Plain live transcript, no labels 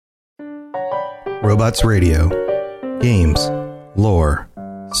Robots Radio. Games, lore,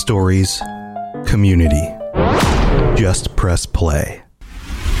 stories, community. Just press play.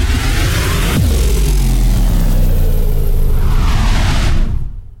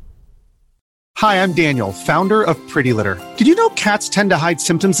 Hi, I'm Daniel, founder of Pretty Litter. Did you know cats tend to hide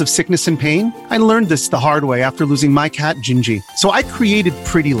symptoms of sickness and pain? I learned this the hard way after losing my cat, Gingy. So I created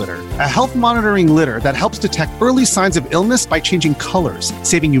Pretty Litter, a health monitoring litter that helps detect early signs of illness by changing colors,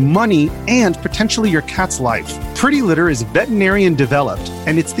 saving you money and potentially your cat's life. Pretty Litter is veterinarian developed,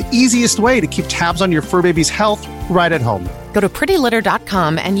 and it's the easiest way to keep tabs on your fur baby's health right at home. Go to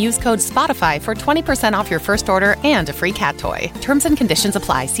prettylitter.com and use code SPOTIFY for 20% off your first order and a free cat toy. Terms and conditions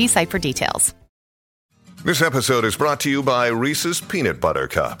apply. See site for details. This episode is brought to you by Reese's Peanut Butter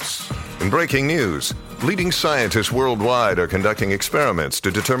Cups. In breaking news, leading scientists worldwide are conducting experiments to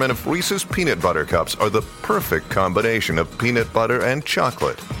determine if Reese's Peanut Butter Cups are the perfect combination of peanut butter and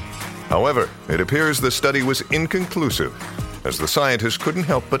chocolate. However, it appears the study was inconclusive, as the scientists couldn't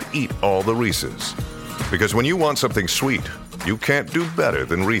help but eat all the Reese's. Because when you want something sweet, you can't do better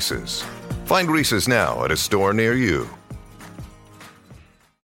than Reese's. Find Reese's now at a store near you.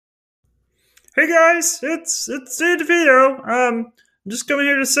 Hey guys, it's Dave DeVito. I'm just coming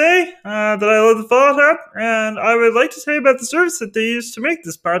here to say that I love the Fallout Hub, and I would like to tell you about the service that they use to make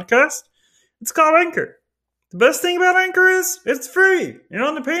this podcast. It's called Anchor. The best thing about Anchor is it's free. You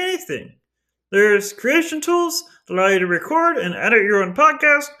don't have to pay anything. There's creation tools that allow you to record and edit your own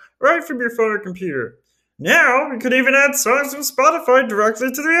podcast right from your phone or computer. Now, you can even add songs from Spotify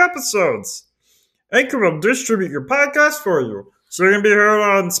directly to the episodes. Anchor will distribute your podcast for you, so you can be heard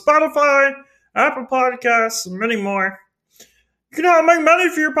on Spotify, Apple Podcasts, and many more. You can now make money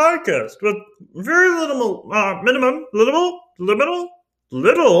for your podcast with very little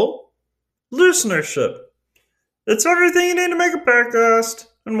listenership. It's everything you need to make a podcast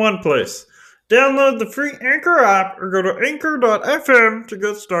in one place. Download the free Anchor app or go to anchor.fm to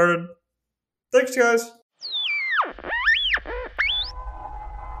get started. Thanks, guys.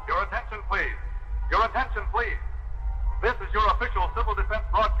 Your attention, please. Your attention, please. This is your official civil defense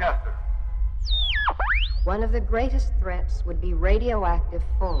broadcaster. One of the greatest threats would be radioactive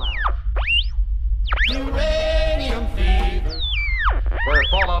fallout. Uranium fever. Where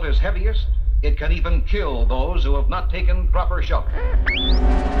fallout is heaviest, it can even kill those who have not taken proper shelter.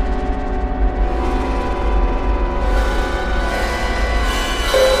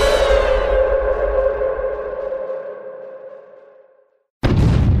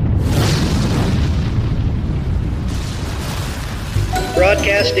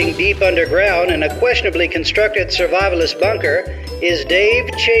 Broadcasting deep underground in a questionably constructed survivalist bunker is Dave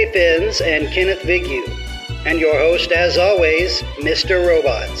Chaffins and Kenneth Vigue, and your host, as always, Mr.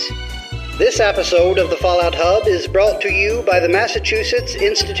 Robots. This episode of the Fallout Hub is brought to you by the Massachusetts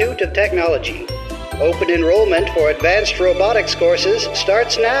Institute of Technology. Open enrollment for advanced robotics courses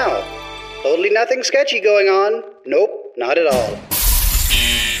starts now. Totally nothing sketchy going on. Nope, not at all.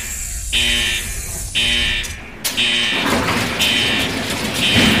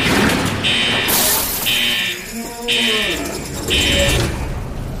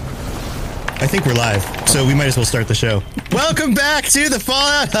 I think we're live, so we might as well start the show. Welcome back to the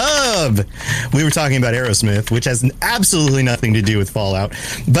Fallout Hub! We were talking about Aerosmith, which has absolutely nothing to do with Fallout,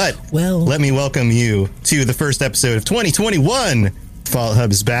 but let me welcome you to the first episode of 2021. Fallout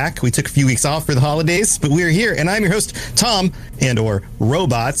Hub is back. We took a few weeks off for the holidays, but we're here, and I'm your host, Tom, and/or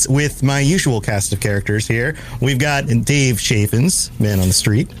Robots, with my usual cast of characters here. We've got Dave Chaffins, man on the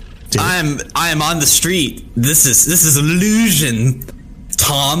street. Dave. I am on the street. This is illusion.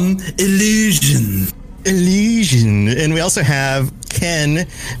 Tom, illusion. And we also have Ken,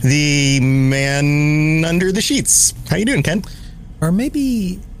 the man under the sheets. How you doing, Ken? Or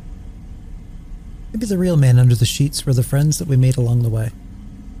maybe the real man under the sheets were the friends that we made along the way.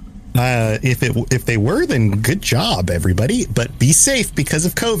 If they were, then good job, everybody. But be safe because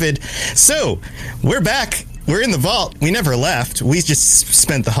of COVID. So we're back. We're in the vault. We never left. We just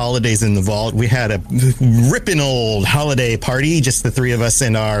spent the holidays in the vault. We had a ripping old holiday party, just the three of us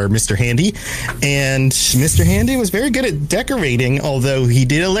and our Mr. Handy. And Mr. Handy was very good at decorating, although he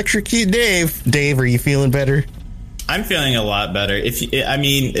did electrocute Dave. Dave, are you feeling better? I'm feeling a lot better. Here's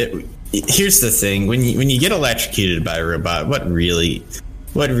the thing: when you get electrocuted by a robot, what really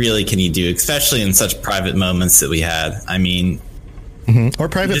can you do? Especially in such private moments that we had. Or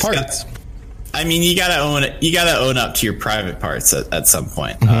private parts. You gotta own up to your private parts at some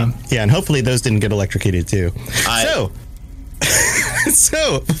point. Yeah, and hopefully those didn't get electrocuted too.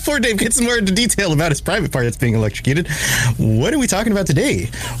 So before Dave gets more into detail about his private part that's being electrocuted, what are we talking about today?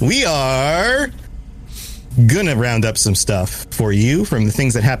 We are gonna round up some stuff for you from the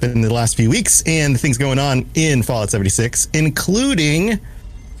things that happened in the last few weeks and the things going on in Fallout 76, including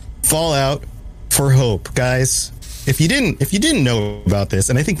Fallout for Hope. Guys, if you didn't know about this,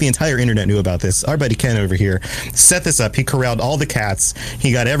 and I think the entire internet knew about this, our buddy Ken over here set this up. He corralled all the cats,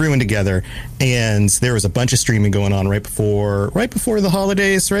 he got everyone together, and there was a bunch of streaming going on right before the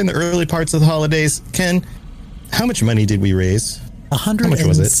holidays, right in the early parts of the holidays. Ken, how much money did we raise?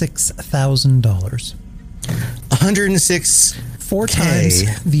 $106,000. 106, 4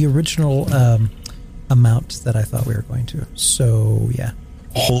 times the original amount that I thought we were going to. So yeah.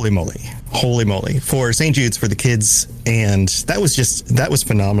 Holy moly for St. Jude's for the kids, and that was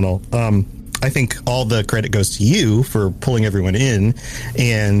phenomenal. I think all the credit goes to you for pulling everyone in,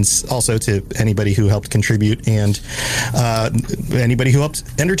 and also to anybody who helped contribute and anybody who helped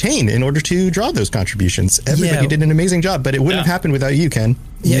entertain in order to draw those contributions. Everybody did an amazing job, but it wouldn't have happened without you, Ken.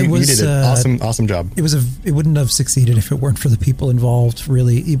 Yeah, you did an awesome job. It wouldn't have succeeded if it weren't for the people involved,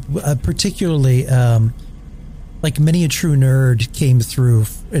 really. Particularly, like many a true nerd came through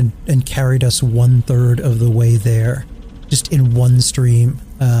and carried us 1/3 of the way there, just in one stream,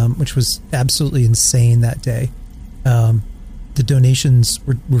 which was absolutely insane that day. The donations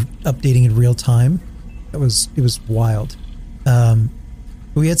were updating in real time. It was wild.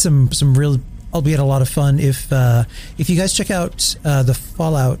 We had some real, albeit a lot of fun. If you guys check out the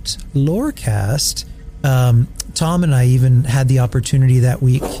Fallout Lorecast, Tom and I even had the opportunity that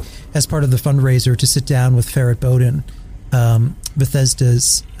week, as part of the fundraiser, to sit down with Ferret Bowden,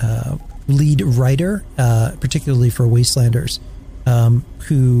 Bethesda's lead writer, particularly for Wastelanders,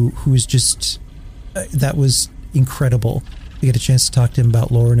 who was just that was incredible. We get a chance to talk to him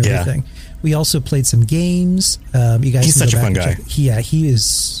about lore and everything. We also played some games. You guys, he's such a fun guy. He is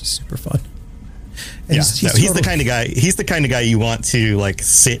super fun. And he's the kind of guy. He's the kind of guy you want to like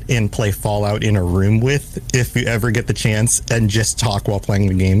sit and play Fallout in a room with if you ever get the chance, and just talk while playing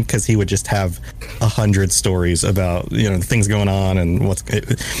the game, because he would just have 100 stories about the things going on and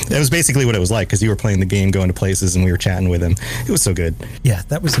it was basically what it was like, because you were playing the game, going to places, and we were chatting with him. It was so good. Yeah,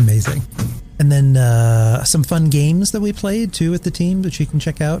 that was amazing. And then some fun games that we played too with the team that you can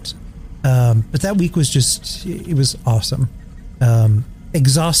check out. But that week was it was awesome.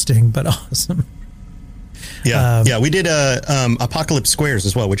 Exhausting, but awesome. Yeah, we did Apocalypse Squares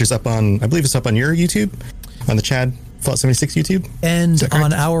as well, which is up on, I believe it's up on your YouTube, on the Chad Fallout 76 YouTube, and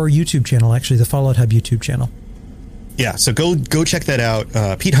on our YouTube channel, actually, the Fallout Hub YouTube channel. Yeah, so go check that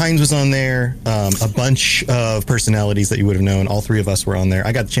out. Pete Hines was on there, a bunch of personalities that you would have known. All 3 of us were on there.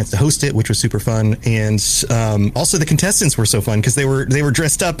 I got the chance to host it, which was super fun, and also the contestants were so fun because they were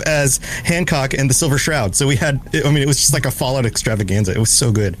dressed up as Hancock and the Silver Shroud. So we had, it was just like a Fallout extravaganza. It was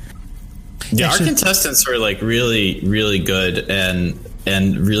so good. Yeah, our contestants were like really, really good and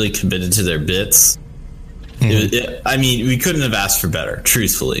really committed to their bits. Mm-hmm. We couldn't have asked for better,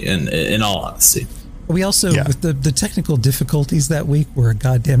 truthfully, in all honesty. We also, with the technical difficulties that week, were a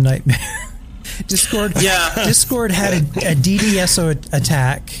goddamn nightmare. Discord had a DDoS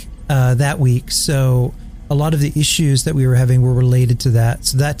attack that week, so a lot of the issues that we were having were related to that,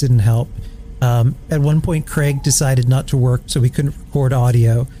 so that didn't help. At one point, Craig decided not to work, so we couldn't record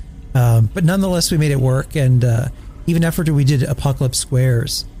audio. But nonetheless, we made it work, and even after we did Apocalypse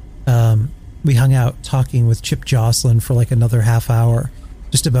Squares, we hung out talking with Chip Jocelyn for like another half hour,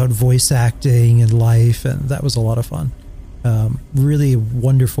 just about voice acting and life, and that was a lot of fun. Really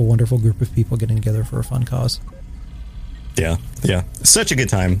wonderful, wonderful group of people getting together for a fun cause. Yeah, such a good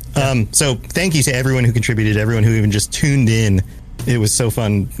time. So thank you to everyone who contributed, everyone who even just tuned in. It was so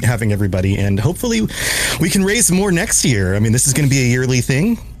fun having everybody, and hopefully we can raise more next year. I mean, this is going to be a yearly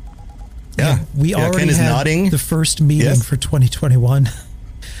thing. We already had the first meeting for 2021.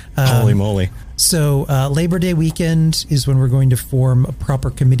 Holy moly. So Labor Day weekend is when we're going to form a proper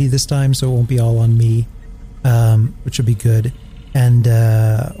committee this time, so it won't be all on me, which will be good. And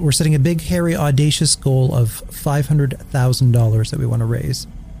we're setting a big, hairy, audacious goal of $500,000 that we want to raise.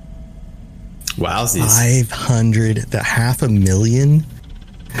 Wowzies. 500, the $500,000.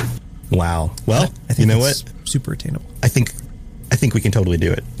 Wow. Well, I think you know what? Super attainable. I think we can totally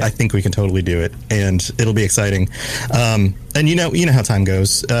do it. I think we can totally do it, and it'll be exciting. And you know how time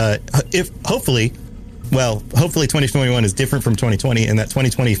goes. Hopefully 2021 is different from 2020, and that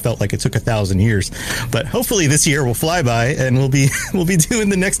 2020 felt like it took 1,000 years. But hopefully this year will fly by, and we'll be doing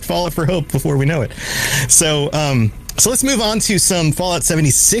the next Fallout for Hope before we know it. So let's move on to some Fallout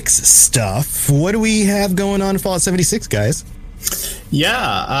 76 stuff. What do we have going on in Fallout 76, guys?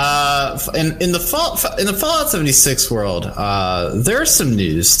 Yeah, in the Fallout 76 world, there's some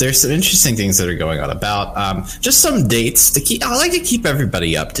news. There's some interesting things that are going on about just some dates to keep. I like to keep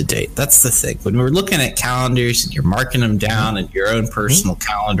everybody up to date. That's the thing. When we're looking at calendars and you're marking them down in your own personal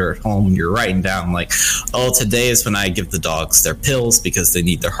calendar at home, and you're writing down like, oh, today is when I give the dogs their pills because they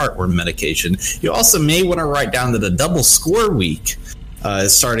need their heartworm medication. You also may want to write down that a double score week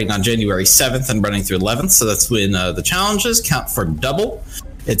is starting on January 7th and running through 11th. So that's when the challenges count for double.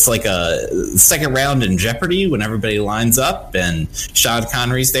 It's like a second round in Jeopardy when everybody lines up and Sean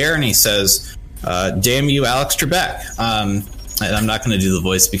Connery's there and he says, damn you, Alex Trebek. And I'm not going to do the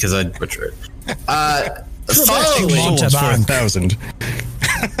voice because I'd butcher it. Following for 1,000.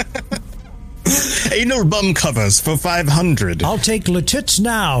 Anal bum covers for 500. I'll take Letits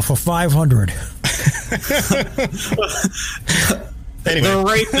now for 500. Anyway. The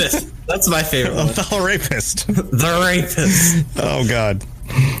Rapist. That's my favorite one. The Rapist. The Rapist. Oh, God.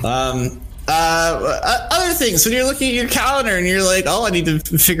 Other things, when you're looking at your calendar and you're like, oh, I need to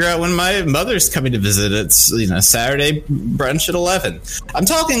figure out when my mother's coming to visit. It's, Saturday brunch at 11. I'm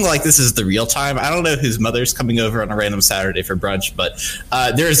talking like this is the real time. I don't know whose mother's coming over on a random Saturday for brunch, but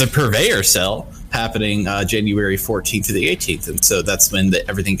there is a purveyor sale happening January 14th to the 18th. And so that's when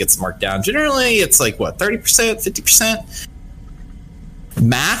everything gets marked down. Generally, it's like, 30%, 50%?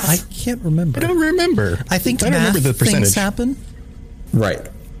 Math? I can't remember. I don't remember. I think I don't remember the percentage. Things happen. Right.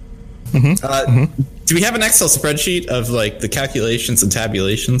 Mm-hmm. Do we have an Excel spreadsheet of like the calculations and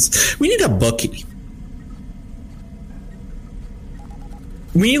tabulations? We need a bookie.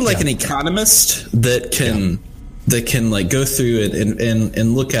 We need an economist that can like go through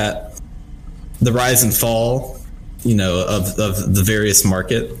and look at the rise and fall, of the various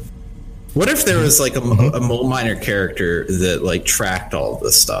market. What if there was like a mole miner character that like tracked all of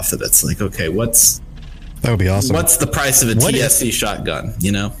this stuff, and it's like, okay, that would be awesome. What's the price of a TSC shotgun?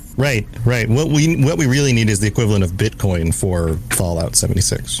 Right. What we really need is the equivalent of Bitcoin for Fallout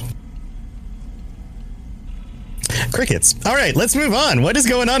 76. Crickets. All right, let's move on. What is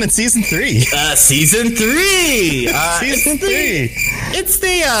going on in Season 3? Season 3! Season 3! It's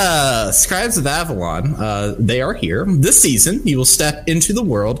the Scribes of Avalon. They are here. This season, you will step into the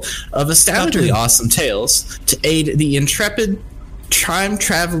world of astoundingly awesome tales to aid the intrepid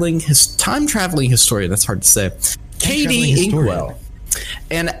time-traveling historian, that's hard to say, Katie Inkwell.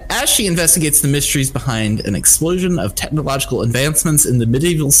 And as she investigates the mysteries behind an explosion of technological advancements in the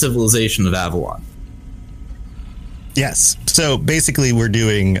medieval civilization of Avalon. Yes. So basically we're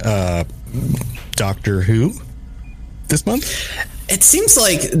doing Doctor Who this month? It seems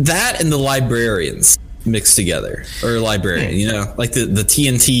like that and the Librarians mixed together. Or Librarian, like the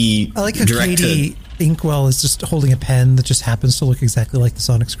TNT. I like how Katie Inkwell is just holding a pen that just happens to look exactly like the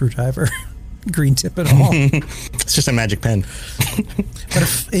sonic screwdriver. Green tip and all. It's just a magic pen.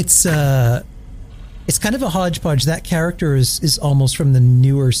 But it's kind of a hodgepodge. That character is almost from the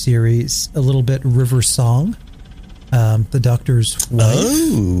newer series, a little bit River Song, the Doctor's wife.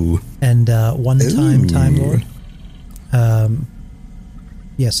 Oh. And one-time Time Lord.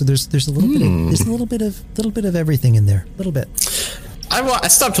 So there's a little bit of everything in there. A little bit. I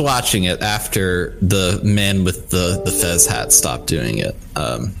stopped watching it after the man with the fez hat stopped doing it.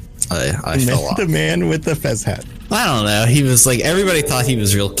 I fell off. The man with the fez hat. I don't know. He was like, everybody thought he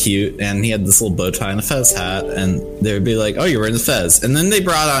was real cute, and he had this little bow tie and a fez hat, and they would be like, oh, you're wearing the fez. And then they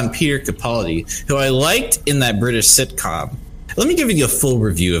brought on Peter Capaldi, who I liked in that British sitcom. Let me give you a full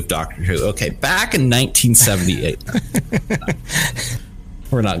review of Doctor Who. Okay, back in 1978.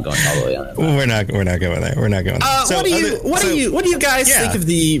 We're not going all the way on it. We're not going there. We're not going there. So what do you guys think of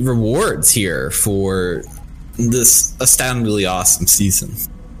the rewards here for this astoundingly awesome season?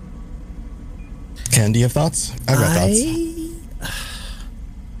 Ken, do you have thoughts? I've got thoughts.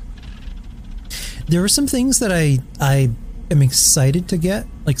 There are some things that I am excited to get.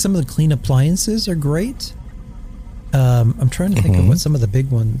 Like some of the clean appliances are great. I'm trying to think of what some of the big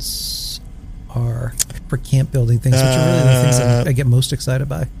ones are for camp building things, which are really the things that I get most excited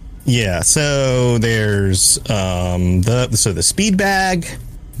by. Yeah, so there's the speed bag.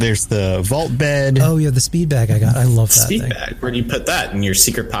 There's the vault bed. Oh yeah, the speed bag I got. I love that speed bag. Where do you put that? In your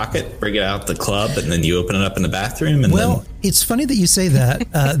secret pocket? Bring it out the club, and then you open it up in the bathroom. And it's funny that you say that.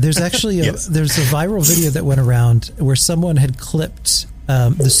 There's actually there's a viral video that went around where someone had clipped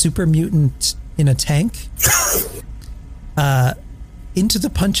the super mutant in a tank into the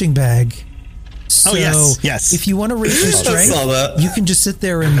punching bag. So yes. If you want to raise your strength, you can just sit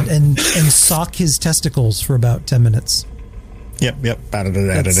there and sock his testicles for about 10 minutes. Yep. That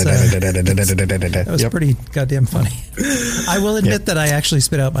was pretty goddamn funny. I will admit that I actually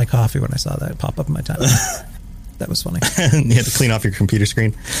spit out my coffee when I saw that pop up in my timeline. That was funny. You had to clean off your computer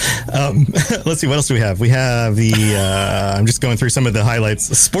screen. Let's see, what else do we have? We have the, I'm just going through some of the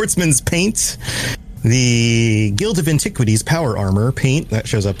highlights. Sportsman's Paint, the Guild of Antiquities Power Armor paint. That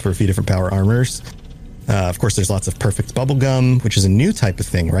shows up for a few different power armors. Of course, there's lots of Perfect Bubblegum, which is a new type of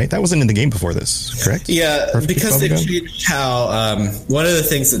thing, right? That wasn't in the game before this, correct? Yeah, Perfect because they've Bubblegum? changed how... one of the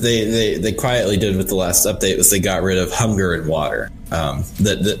things that they quietly did with the last update was they got rid of hunger and water.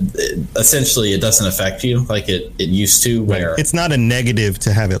 Essentially, it doesn't affect you like it used to, where... It's not a negative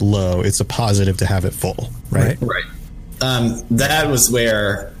to have it low. It's a positive to have it full, right? Right. That was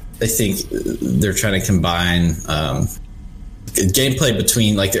where I think they're trying to combine... gameplay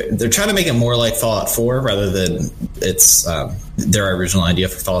between, like, they're trying to make it more like Fallout 4 rather than it's their original idea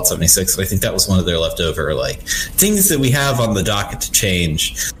for Fallout 76. And I think that was one of their leftover, like, things that we have on the docket to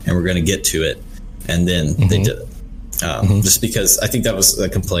change, and we're going to get to it. And then they did it. Just because I think that was a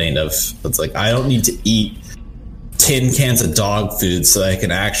complaint of, it's like, I don't need to eat 10 cans of dog food so I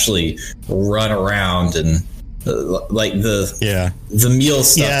can actually run around and like the meal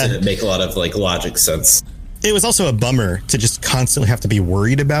stuff didn't make a lot of like logic sense. It was also a bummer to just constantly have to be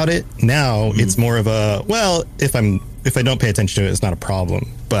worried about it. Now it's more of a, well, if I don't pay attention to it, it's not a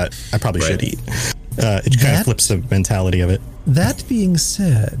problem, but I probably should eat. It kind of flips the mentality of it. That being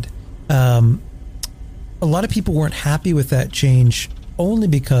said, a lot of people weren't happy with that change only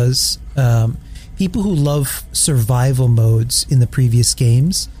because people who love survival modes in the previous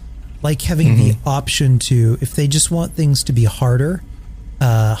games like having the option to, if they just want things to be harder,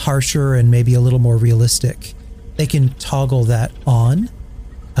 harsher, and maybe a little more realistic, they can toggle that on.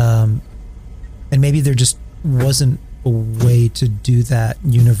 And maybe there just wasn't a way to do that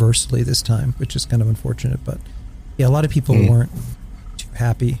universally this time, which is kind of unfortunate. But yeah, a lot of people weren't too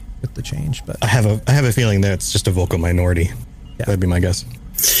happy with the change. But I have a feeling that it's just a vocal minority. Yeah. That'd be my guess.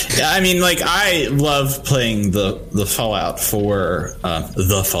 Yeah, I mean, like, I love playing the Fallout 4,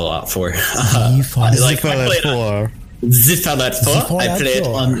 the Fallout 4. The Fallout 4. I played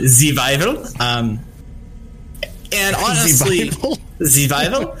on Zivival. And honestly,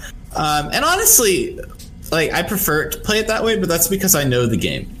 Zivival. And honestly, like, I prefer to play it that way, but that's because I know the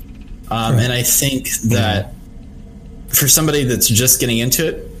game. And I think that for somebody that's just getting into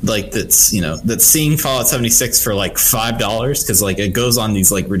it, like, that's seeing Fallout 76 for like $5, because like it goes on these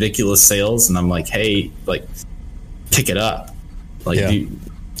like ridiculous sales, and I'm like, hey, like, pick it up, like,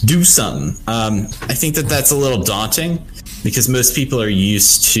 do something. I think that's a little daunting because most people are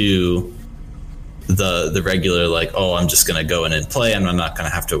used to the regular, like, oh, I'm just going to go in and play, and I'm not going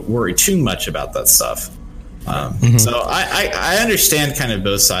to have to worry too much about that stuff. So I understand kind of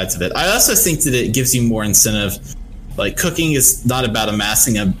both sides of it. I also think that it gives you more incentive. Like, cooking is not about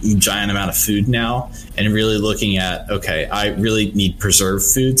amassing a giant amount of food now and really looking at, okay, I really need preserved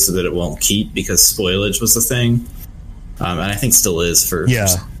food so that it won't keep, because spoilage was a thing. And I think still is for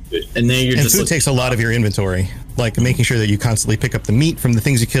food. And then you're just food takes a lot of your inventory, like making sure that you constantly pick up the meat from the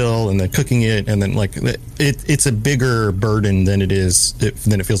things you kill and then cooking it, and then like it's a bigger burden than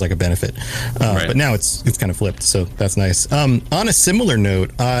it feels like a benefit. But now it's kind of flipped, so that's nice. On a similar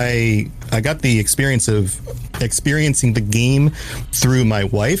note, I got the experience of experiencing the game through my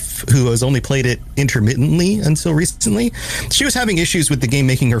wife, who has only played it intermittently until recently. She was having issues with the game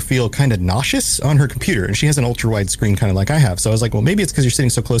making her feel kind of nauseous on her computer, and she has an ultra wide screen kind of like I have. So I was like, well, maybe it's because you're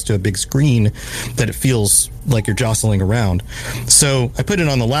sitting so close to a big screen that it feels like you're jostling around. So I put it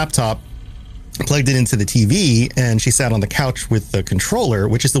on the laptop, plugged it into the TV, and she sat on the couch with the controller,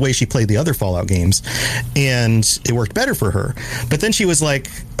 which is the way she played the other Fallout games, and it worked better for her. But then she was like,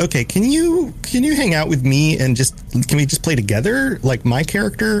 okay, can you hang out with me and can we just play together, like my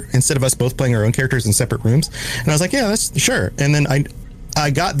character, instead of us both playing our own characters in separate rooms? And I was like, yeah, that's sure. And then I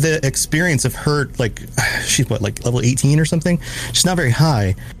got the experience of her, like, she's like level 18 or something. She's not very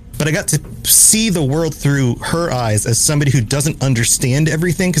high, but I got to see the world through her eyes as somebody who doesn't understand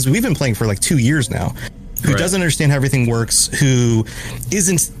everything, because we've been playing for like 2 years now, who doesn't understand how everything works, who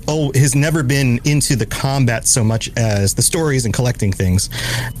has never been into the combat so much as the stories and collecting things.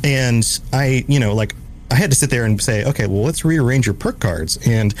 And I had to sit there and say, okay, well, let's rearrange your perk cards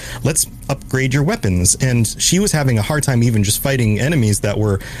and let's upgrade your weapons. And she was having a hard time even just fighting enemies that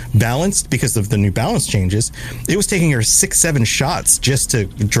were balanced because of the new balance changes. It was taking her 6-7 shots just to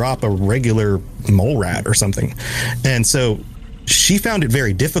drop a regular mole rat or something. And so she found it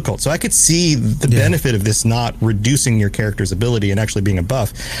very difficult. So I could see the benefit of this not reducing your character's ability and actually being a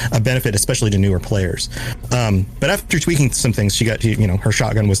buff, a benefit especially to newer players. But after tweaking some things, she got, her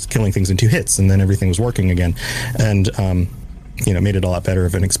shotgun was killing things in 2 hits, and then everything was working again, and made it a lot better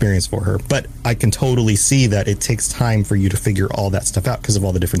of an experience for her. But I can totally see that it takes time for you to figure all that stuff out because of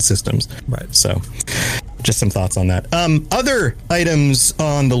all the different systems. Right. So just some thoughts on that. Other items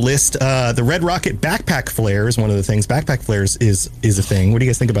on the list, the Red Rocket backpack flare is one of the things. Backpack flares is a thing. What do you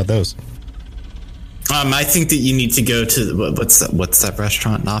guys think about those? I think that you need to go to what's that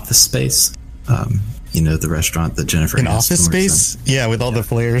restaurant in Office Space? The restaurant that Jennifer in Office Space, with all the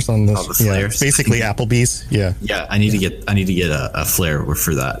flares on this. All the flares. Basically Applebee's. Yeah. I need to get a flare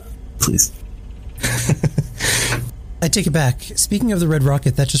for that, please. I take it back. Speaking of the Red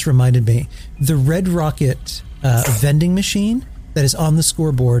Rocket, that just reminded me. The Red Rocket vending machine that is on the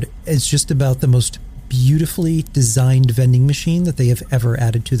scoreboard is just about the most beautifully designed vending machine that they have ever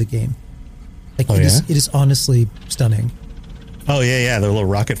added to the game. It is honestly stunning. Oh, yeah. The little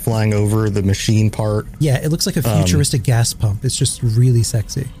rocket flying over the machine part. Yeah, it looks like a futuristic gas pump. It's just really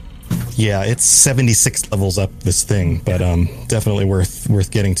sexy. Yeah, it's 76 levels up this thing, but definitely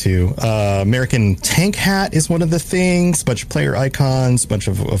worth getting to. American Tank Hat is one of the things. Bunch of player icons, bunch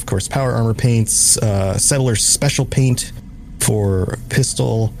of course, power armor paints, Settler special paint for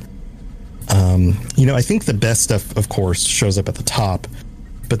pistol. I think the best stuff, of course, shows up at the top,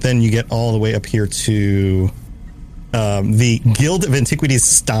 but then you get all the way up here to the Guild of Antiquities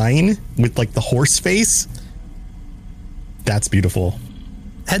Stein with like the horse face. That's beautiful.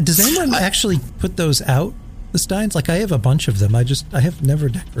 Does anyone actually put those out, the Steins? Like, I have a bunch of them. I have never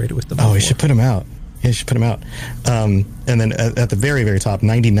decorated with them before. Oh, you should put them out. Yeah, you should put them out. And then at the very, very top,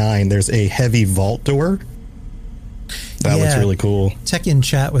 99, there's a heavy vault door. That looks really cool. Tech in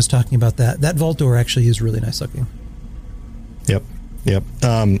chat was talking about that. That vault door actually is really nice looking. Yep.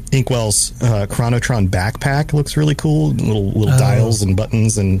 Inkwell's Chronotron backpack looks really cool. Little dials and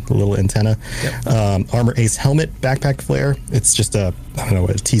buttons and a little antenna. Yep. Armor Ace helmet backpack flare. It's just a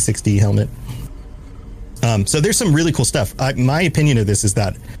T60 helmet. So there's some really cool stuff. My opinion of this is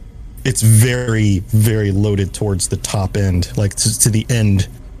that it's very, very loaded towards the top end, like to the end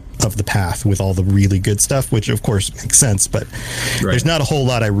of the path with all the really good stuff, which of course makes sense, but there's not a whole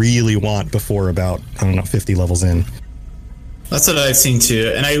lot I really want before about, 50 levels in. That's what I've seen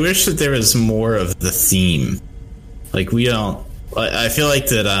too, and I wish that there was more of the theme. Like I feel like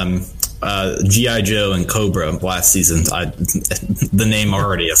that G.I. Joe and Cobra last season, the name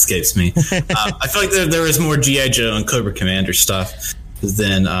already escapes me. I feel like there was more G.I. Joe and Cobra Commander stuff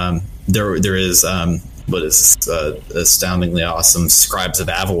than there is what is astoundingly awesome Scribes of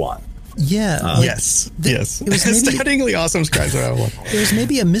Avalon. Yeah. Yes. It was astoundingly awesome Scribes of Avalon. There was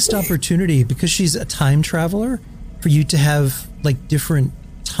maybe a missed opportunity because she's a time traveler for you to have like different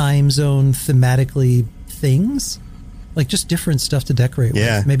time zone thematically things, like just different stuff to decorate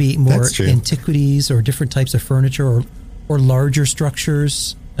with. Maybe more antiquities or different types of furniture or larger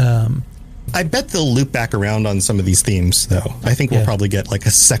structures. I bet they'll loop back around on some of these themes, though. I think we'll probably get like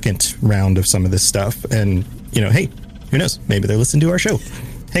a second round of some of this stuff. And, hey, who knows? Maybe they'll listen to our show.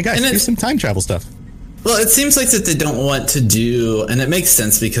 Hey, guys, do some time travel stuff. Well, it seems like that they don't want to do, and it makes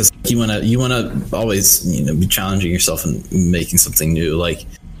sense because you want to always, be challenging yourself and making something new. Like,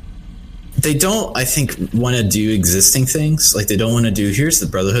 they don't, I think, want to do existing things. Like, they don't want to do, here's the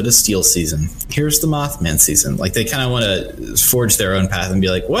Brotherhood of Steel season. Here's the Mothman season. Like, they kind of want to forge their own path and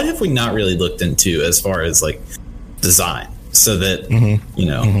be like, what have we not really looked into as far as, like, design? So that,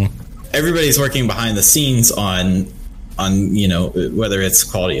 everybody's working behind the scenes on whether it's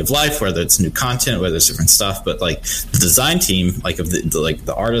quality of life, whether it's new content, whether it's different stuff, but like the design team, like of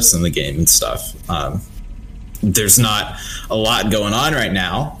the artists in the game and stuff, there's not a lot going on right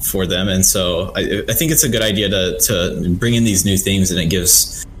now for them, and so I think it's a good idea to bring in these new themes, and it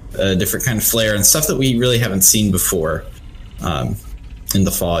gives a different kind of flair and stuff that we really haven't seen before in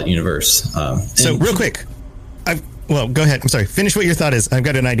the Fallout universe. So real quick, well, go ahead. I'm sorry. Finish what your thought is. I've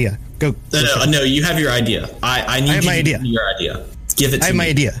got an idea. Go. No, you have your idea. I need my idea. Your idea. Give it to me. I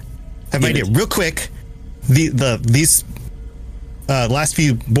have my idea. Real quick. These last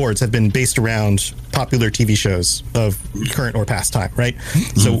few boards have been based around popular TV shows of current or past time, right?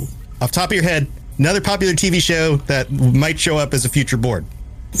 Mm-hmm. So, off top of your head, another popular TV show that might show up as a future board.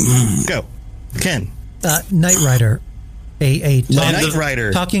 Go, Ken. Knight Rider. Knight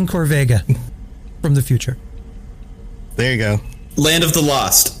Rider. Talking Corvega from the future. There you go. Land of the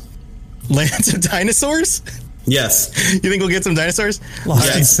Lost. Lands of Dinosaurs? Yes. You think we'll get some dinosaurs?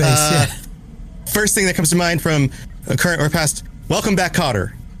 Lost in space, First thing that comes to mind from current or past, Welcome Back,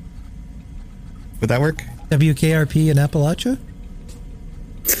 Kotter. Would that work? WKRP in Appalachia?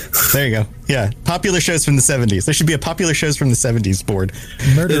 There you go. Yeah. Popular shows from the 70s. There should be a popular shows from the 70s board.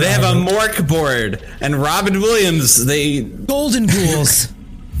 They have a Mork board. And Robin Williams, Golden Ghouls.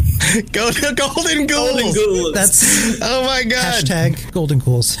 Golden Ghouls. That's oh my god. # Golden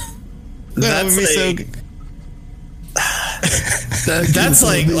Ghouls. That would be so good. That's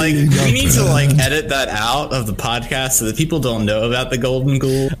like we need to like edit that out of the podcast so that people don't know about the golden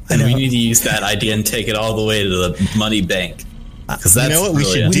ghoul, and we need to use that idea and take it all the way to the money bank. Because that's what we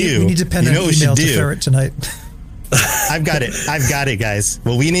should do. We need to pen an email to Ferret tonight. I've got it, guys.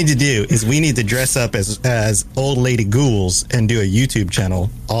 What we need to do is we need to dress up as old lady ghouls and do a YouTube channel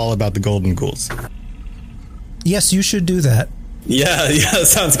all about the golden ghouls. Yes, you should do that. Yeah,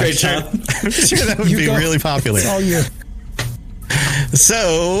 sounds great, John. I'm sure that would be really popular. It's all you.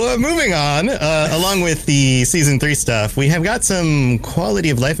 So, moving on, along with the Season 3 stuff, we have got some quality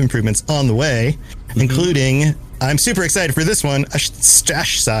of life improvements on the way, including, I'm super excited for this one,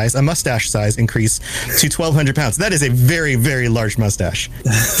 a mustache size increase to 1,200 pounds. That is a very, very large mustache.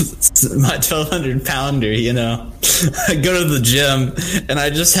 My 1,200 pounder, you know. I go to the gym and I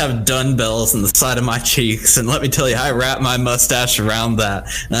just have dumbbells on the side of my cheeks, and let me tell you, I wrap my mustache around that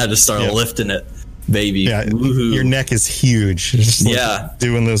and I just start lifting it. Baby, yeah, your neck is huge. Just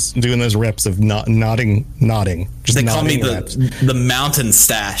doing those reps of nodding. Just they call me the mountain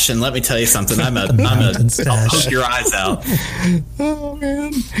stash, and let me tell you something. I'm a I'll poke your eyes out. Oh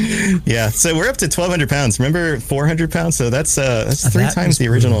man, yeah. So we're up to 1,200 pounds. Remember 400 pounds? So that's 3 times the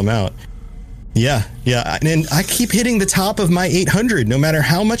original amount. Yeah, and I keep hitting the top of my 800. No matter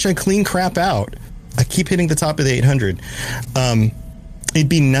how much I clean crap out, I keep hitting the top of the 800. It'd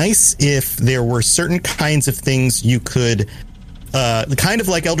be nice if there were certain kinds of things you could, kind of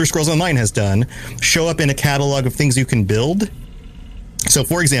like Elder Scrolls Online has done, show up in a catalog of things you can build. So,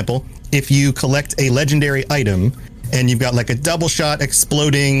 for example, if you collect a legendary item and you've got like a double shot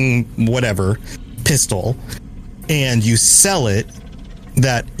exploding whatever pistol, and you sell it,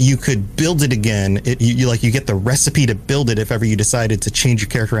 that you could build it again. You get the recipe to build it if ever you decided to change your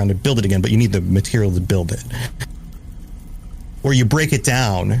character around and build it again, but you need the material to build it. Or you break it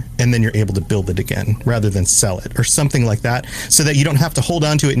down and then you're able to build it again rather than sell it or something like that, so that you don't have to hold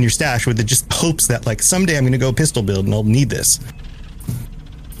on to it in your stash with just hopes that like someday I'm going to go pistol build and I'll need this.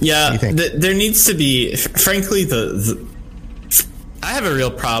 Yeah, there needs to be, frankly, I have a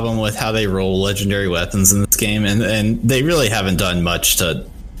real problem with how they roll legendary weapons in this game, and they really haven't done much to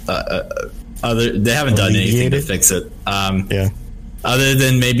they haven't done anything to fix it. Other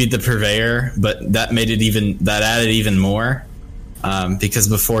than maybe the purveyor, but that added even more. Because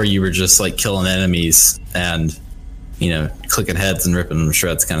before you were just like killing enemies and, you know, clicking heads and ripping them to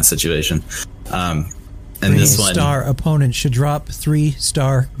shreds kind of situation. And this one, 3-star opponent should drop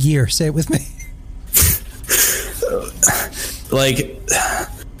 3-star gear. Say it with me. Like,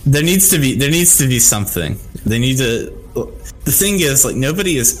 there needs to be something. They need to. The thing is, like,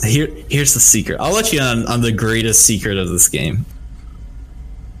 nobody is here. Here's the secret. I'll let you in on the greatest secret of this game.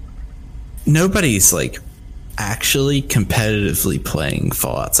 Nobody's like actually competitively playing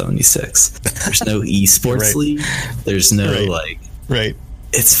Fallout 76. There's no esports league. There's no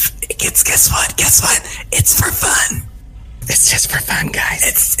It's guess what? It's for fun. It's just for fun,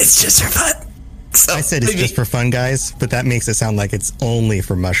 guys. It's just for fun. So I said it's just for fun, guys, but that makes it sound like it's only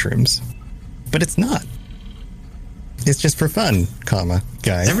for mushrooms. But it's not. It's just for fun,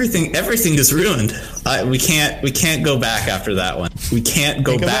 guys. Everything is ruined. We can't go back after that one. We can't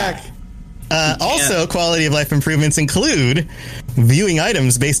go back. Also, quality of life improvements include viewing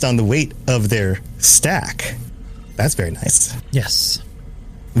items based on the weight of their stack. That's very nice. Yes.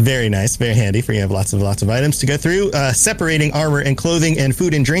 Very nice. Very handy for you have lots of items to go through. Separating armor and clothing and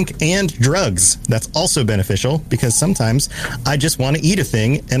food and drink and drugs. That's also beneficial because sometimes I just want to eat a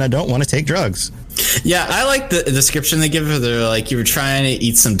thing and I don't want to take drugs. Yeah, I like the description they give. They're like, you were trying to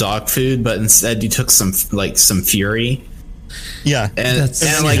eat some dog food, but instead you took some fury. Yeah, and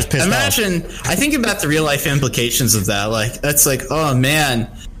like imagine, I think about the real life implications of that. Like that's like, oh man,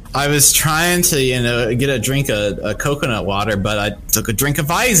 I was trying to get a drink of coconut water, but I took a drink of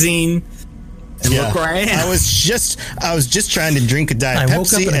Visine, and look where I am. I was just trying to drink a Diet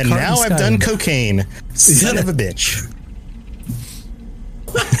Pepsi, and now I've done cocaine. Son of a bitch.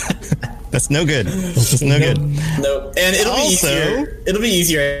 That's no good. That's no good. No, and it'll be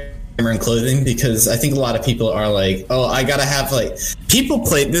easier and clothing, because I think a lot of people are like, oh, I gotta have like, people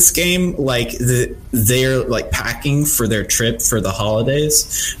play this game like they're like packing for their trip for the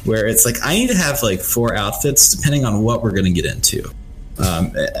holidays, where it's like, I need to have like 4 outfits depending on what we're gonna get into.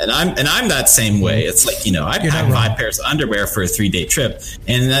 And I'm that same way. It's like, I pack 5 pairs of underwear for a 3-day trip,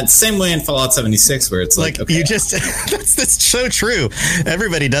 and that's the same way in Fallout 76, where it's like okay, you just that's so true.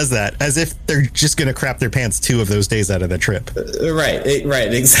 Everybody does that as if they're just gonna crap their pants 2 of those days out of the trip. Right,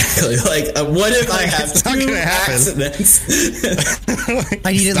 exactly. Like, what if I have 2 accidents?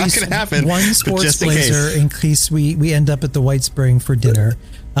 I need at least one sports blazer in case we end up at the White Spring for dinner.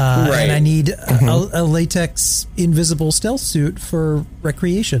 And I need a latex invisible stealth suit for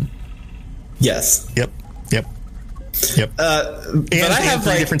recreation. Yes. Yep. And I have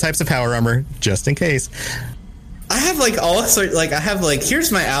 3 different types of power armor, just in case. I have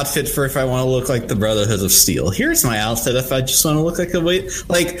here's my outfit for if I want to look like the Brotherhood of Steel. Here's my outfit if I just want to look like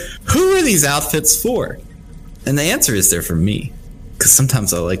who are these outfits for? And the answer is they're for me. Because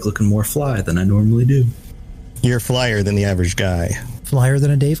sometimes I like looking more fly than I normally do. You're flyer than the average guy. Flyer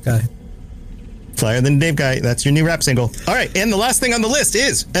than a Dave guy. Flyer than a Dave guy. That's your new rap single. All right, and the last thing on the list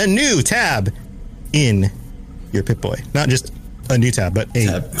is a new tab in your Pip-Boy. Not just a new tab, but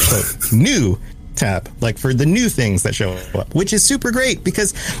a quote, new tab. Like for the new things that show up, which is super great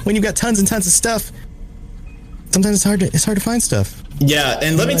because when you've got tons and tons of stuff, sometimes it's hard to find stuff. Yeah,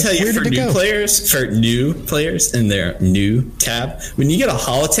 and let me tell you, for new players in their new tab, when you get a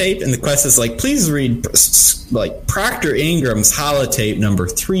holotape and the quest is like, please read like Proctor Ingram's holotape number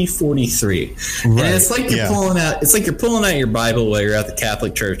 343, right. And it's like you're pulling out your Bible while you're at the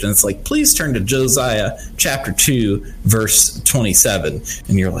Catholic Church, and it's like, please turn to Josiah chapter 2 verse 27,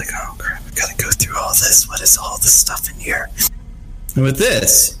 and you're like, oh crap, I gotta go through all this. What is all this stuff in here? And with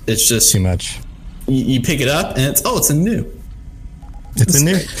this, it's just too much. You pick it up and it's a new. It's in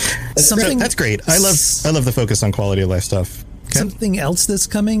there. That's great. I love the focus on quality of life stuff. Okay. Something else that's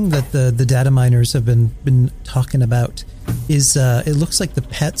coming that the data miners have been talking about is it looks like the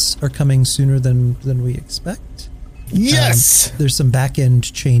pets are coming sooner than we expect. Yes. There's some back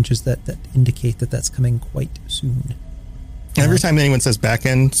end changes that indicate that that's coming quite soon. Every time anyone says back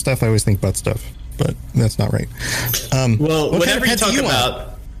end stuff, I always think butt stuff, but that's not right. Well, whatever you talk about.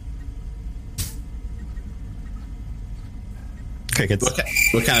 Crickets.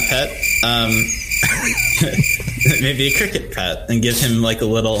 What kind of pet? Maybe a cricket pet, and give him like a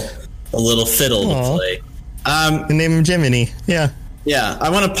little fiddle to play. And name him Jiminy. Yeah. Yeah. I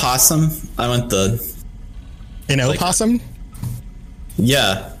want a possum. I want an opossum.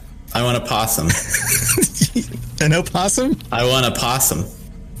 Yeah, I want a possum. An opossum. I want a possum.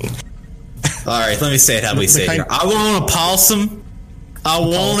 All right, let me say it how we say it here. I want a possum. I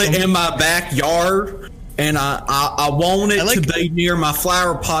want it in my backyard. And I want it to be near my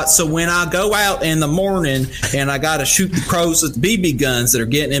flower pot, so when I go out in the morning and I got to shoot the crows with the BB guns that are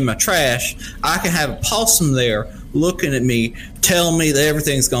getting in my trash, I can have a possum there looking at me, telling me that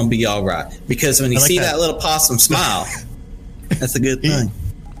everything's going to be all right. Because when you see that little possum smile, that's a good thing.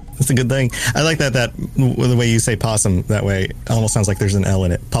 That's a good thing. I like that the way you say possum that way. It almost sounds like there's an L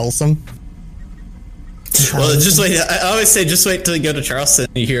in it. Possum. Well, just wait. I always say, just wait till you go to Charleston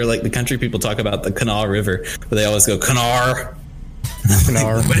and you hear like the country people talk about the Kanawha River, where they always go Kanar.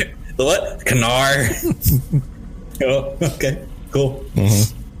 Kanar. What? Kanar. Oh, okay, cool.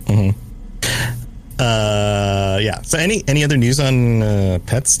 Yeah. So, any other news on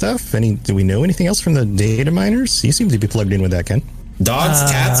pet stuff? Do we know anything else from the data miners? You seem to be plugged in with that, Ken. Dogs,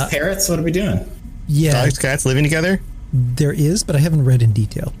 cats, parrots. What are we doing? Yeah, dogs, cats living together. There is, but I haven't read in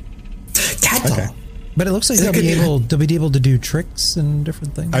detail. Cat. Okay. But it looks like they'll be able to do tricks and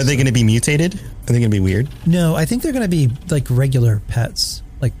different things. Are they going to be mutated? Are they going to be weird? No, I think they're going to be like regular pets,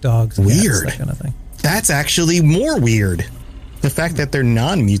 like dogs, weird, cats, that kind of thing. That's actually more weird. The fact that they're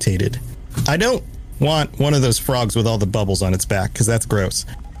non-mutated. I don't want one of those frogs with all the bubbles on its back because that's gross.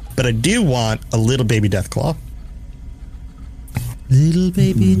 But I do want a little baby Deathclaw. Little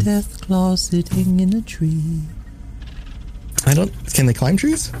baby Deathclaw sitting in a tree. Can they climb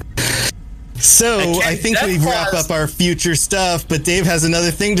trees? So I think we wrap up our future stuff, but Dave has another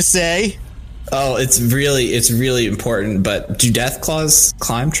thing to say. Oh, it's really important. But do Deathclaws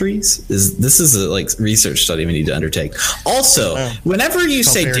climb trees? This is a research study we need to undertake. Also, whenever you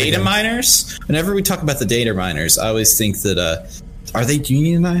say data miners, whenever we talk about the data miners, I always think that are they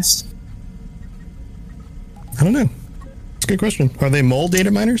unionized? I don't know. It's a good question. Are they mole data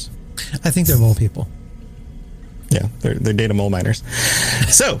miners? I think they're mole people. Yeah, they're data mole miners.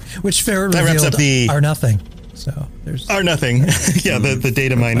 So, which Farrah revealed are nothing. So there's are nothing. Yeah, the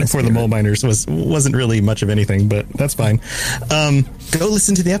data mine for the mole miners wasn't really much of anything, but that's fine. Go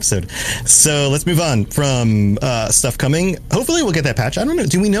listen to the episode. So let's move on from stuff coming. Hopefully we'll get that patch. I don't know.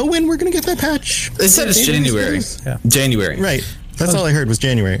 Do we know when we're going to get that patch? They said it's January. Yeah. January. Right. That's all I heard was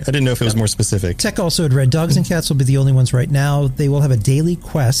January. I didn't know if it was more specific. Tech also had read dogs and cats will be the only ones right now. They will have a daily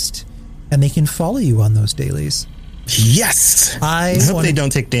quest, and they can follow you on those dailies. Yes! I hope they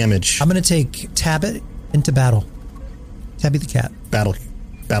don't take damage. I'm going to take Tabbit into battle. Tabby the cat. Battle cat.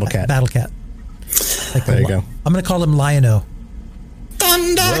 Battle cat. There you go. I'm going to call him Lion-O.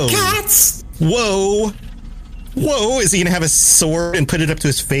 Thundercats! Whoa! Is he going to have a sword and put it up to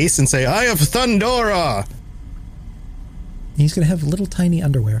his face and say, I have Thundora? he's going to have little tiny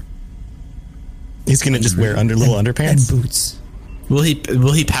underwear. He's going to just wear little underpants and boots. Will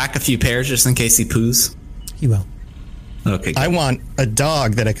he pack a few pairs just in case he poos? He will. Okay. I want a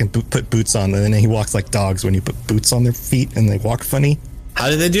dog that I can put boots on, and then he walks like dogs when you put boots on their feet and they walk funny. How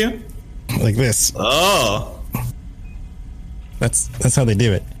do they do? Like this. Oh. That's how they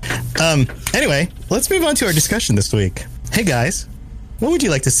do it. Anyway, let's move on to our discussion this week. Hey guys, what would you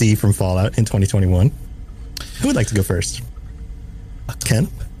like to see from Fallout in 2021? Who would like to go first? Ken?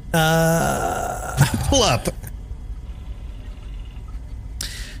 Pull up.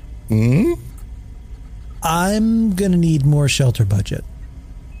 I'm going to need more shelter budget.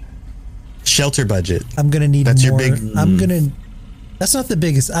 Shelter budget. I'm going to need That's more. Your big... That's not the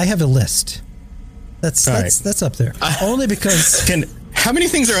biggest. I have a list. That's up there. Only because... How many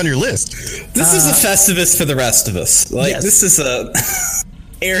things are on your list? This is a Festivus for the rest of us. Like, yes. This is a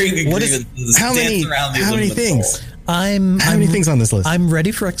airing agreement. How many things? How many things on this list? I'm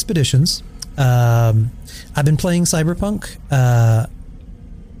ready for expeditions. I've been playing Cyberpunk,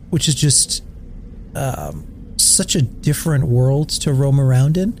 which is just such a different world to roam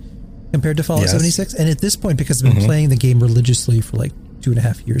around in compared to Fallout 76. And at this point, because I've been playing the game religiously for like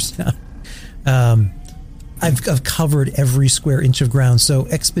 2.5 years now, I've covered every square inch of ground. So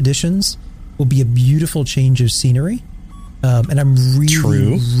expeditions will be a beautiful change of scenery. And I'm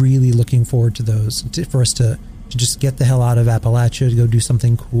really looking forward to those, for us to just get the hell out of Appalachia, to go do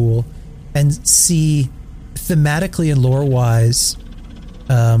something cool and see thematically and lore-wise.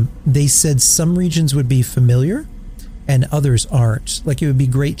 They said some regions would be familiar and others aren't. Like, it would be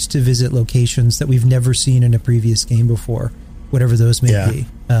great to visit locations that we've never seen in a previous game before, whatever those may be,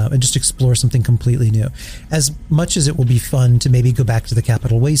 and just explore something completely new. As much as it will be fun to maybe go back to the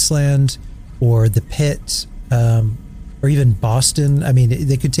Capital Wasteland or the Pit, or even Boston. I mean,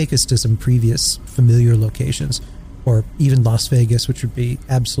 they could take us to some previous familiar locations, or even Las Vegas, which would be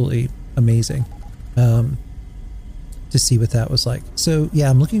absolutely amazing to see what that was like. So, yeah,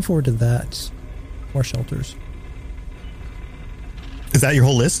 I'm looking forward to that. More shelters. Is that your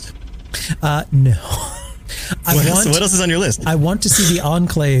whole list? No. What else is on your list? I want to see the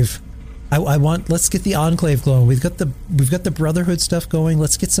Enclave. Let's get the Enclave going. We've got the Brotherhood stuff going.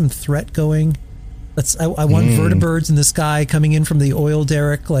 Let's get some threat going. I want vertibirds in the sky coming in from the oil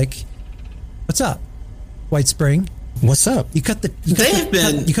derrick. Like, what's up, White Spring? What's up? You cut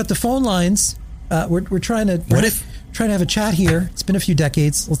the phone lines. We're trying to have a chat here. It's been a few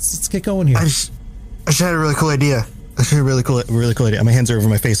decades. Let's get going here. I just had a really cool idea. Really cool idea. My hands are over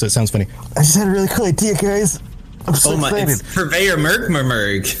my face, so it sounds funny. I just had a really cool idea, guys. I'm so excited. It's Purveyor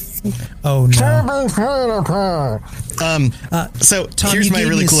Merg. Oh no! So Tom, here's my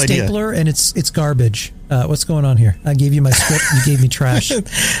really cool idea. Stapler, and it's garbage. What's going on here? I gave you my script. You gave me trash.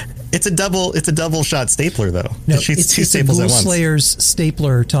 It's a double shot stapler, though. No, it shoots two staples a at once. Slayer's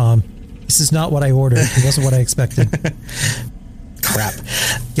stapler, Tom. This is not what I ordered. It wasn't what I expected. Crap.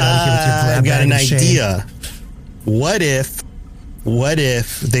 I've got an idea. What if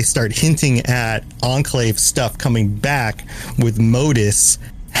they start hinting at Enclave stuff coming back with Modus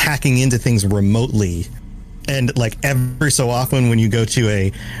hacking into things remotely, and like every so often when you go to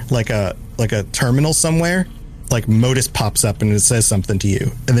a terminal somewhere, like Modus pops up and it says something to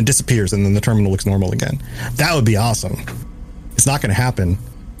you and then disappears and then the terminal looks normal again. That would be awesome. It's not going to happen,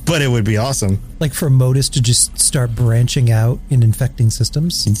 but it would be awesome. Like for Modus to just start branching out in infecting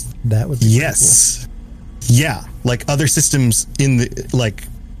systems. That would be cool. Yeah, like other systems in the like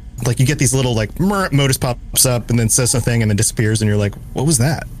you get these little like Modus pops up and then says something and then disappears and you're like, what was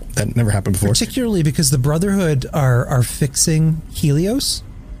that? That never happened before. Particularly because the Brotherhood are fixing Helios,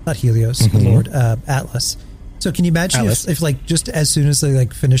 not Helios, Lord, Atlas. So can you imagine if like just as soon as they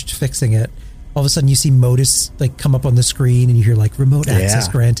like finished fixing it, all of a sudden you see Modus like come up on the screen and you hear like remote access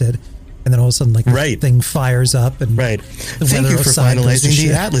granted, and then all of a sudden like the thing fires up and Thank you for finalizing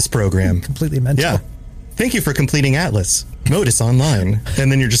the Atlas program. Completely mental. Yeah. Thank you for completing Atlas. Modus online.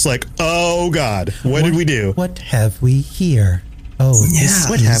 And then you're just like, oh God, what did we do? What have we here? Oh, yeah.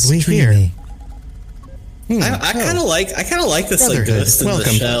 What have we here? I kind of like this like Ghost in the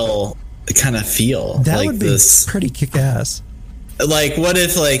Shell kind of feel. That like would be pretty kick-ass. Like, what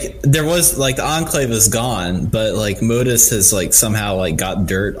if like there was like the Enclave is gone, but like Modus has like somehow like got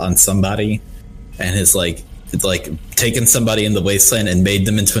dirt on somebody and has like taken somebody in the wasteland and made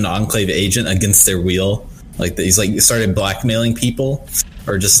them into an Enclave agent against their will. Like he's like started blackmailing people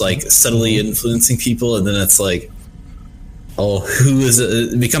or just like subtly influencing people, and then it's like, oh, who is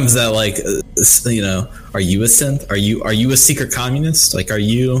it? It becomes that like, are you a synth? Are you a secret communist? Like, are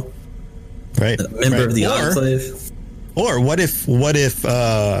you a member of the Enclave? what if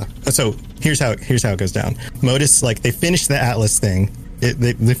so here's how it goes down. Modus, like, they finish the Atlas thing.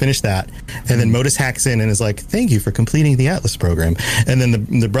 They finish that, and then Modus hacks in and is like, "Thank you for completing the Atlas program." And then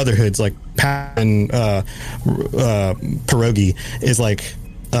the Brotherhood's like, Pat and pierogi is like,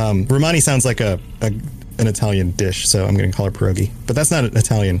 Romani sounds like an Italian dish, so I'm going to call her pierogi, but that's not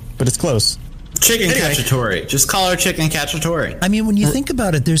Italian, but it's close. Chicken cacciatore. Just call her chicken cacciatore. I mean, when you think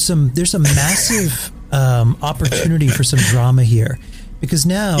about it, there's some massive opportunity for some drama here, because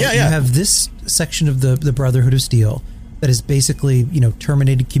now you have this section of the Brotherhood of Steel that is basically,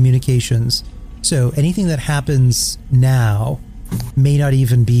 terminated communications. So anything that happens now may not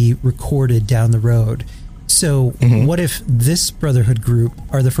even be recorded down the road. So what if this Brotherhood group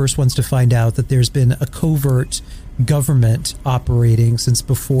are the first ones to find out that there's been a covert government operating since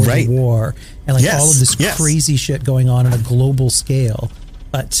before the war, and all of this crazy shit going on a global scale,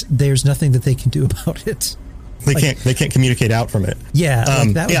 but there's nothing that they can do about it. They can't communicate out from it. Yeah. That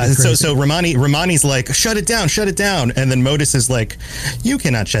would be crazy. So Romani's like, shut it down. And then Modus is like, you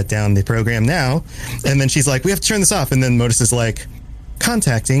cannot shut down the program now. And then she's like, we have to turn this off. And then Modus is like,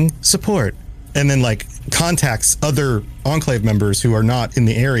 contacting support. And then like contacts other Enclave members who are not in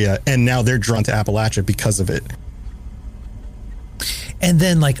the area. And now they're drawn to Appalachia because of it. And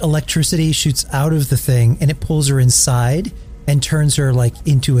then like electricity shoots out of the thing and it pulls her inside and turns her like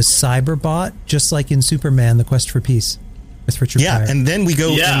into a cyber bot, just like in Superman: The Quest for Peace with Richard Pryor. And then we go,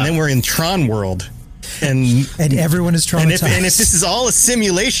 and then we're in Tron world, and everyone is traumatized. And if this is all a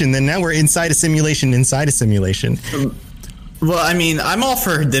simulation, then now we're inside a simulation inside a simulation. Well, I mean, I'm all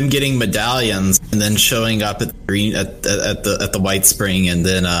for them getting medallions and then showing up at the green at the White Spring, and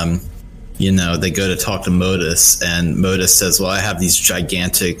then they go to talk to Modus, and Modus says, "Well, I have these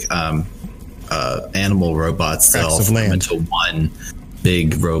gigantic." Animal robots that'll form into one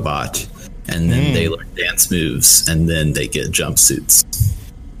big robot, and then they learn dance moves, and then they get jumpsuits,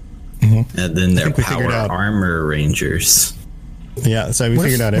 and then they're power armor rangers. Yeah, so we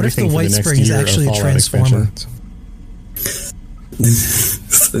figured out everything for the next Spring year is actually of a Fallout transformer.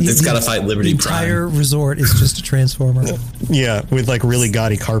 It's got to fight Liberty Prime. The entire resort is just a transformer. Yeah, with like really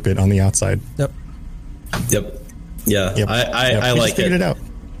gaudy carpet on the outside. Yep. Yeah. I like figured it out.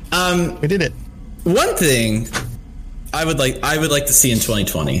 We did it. One thing I would like to see in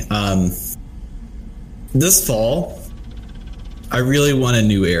 2020. This fall, I really want a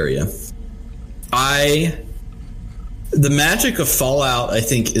new area. The magic of Fallout, I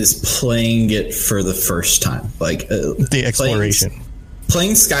think, is playing it for the first time. Like the exploration.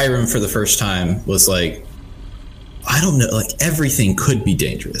 Playing Skyrim for the first time was like, I don't know, like everything could be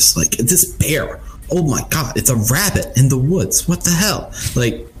dangerous. Like this bear. Oh my God, it's a rabbit in the woods. What the hell?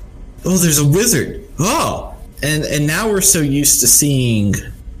 Like, oh, there's a wizard. Oh, and now we're so used to seeing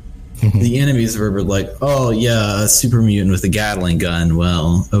the enemies where we're like, oh yeah, a super mutant with a Gatling gun.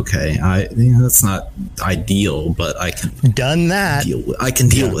 Well, okay, that's not ideal, but I can done that. I can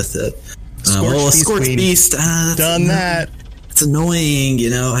deal with it. Scorched Beast. Done that. It's annoying,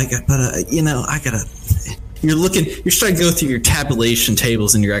 I gotta. You're starting to go through your tabulation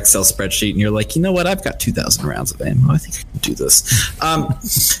tables in your Excel spreadsheet, and you're like, you know what? I've got 2,000 rounds of ammo. I think I can do this.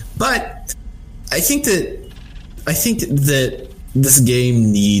 But I think that this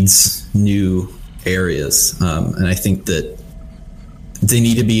game needs new areas, and I think that they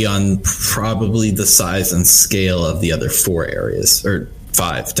need to be on probably the size and scale of the other 4 areas, or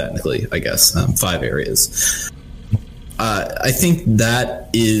 5 technically, I guess, 5 areas. I think that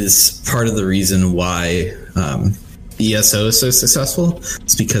is part of the reason why ESO is so successful.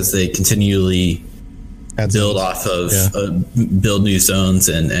 It's because they continually build off of build new zones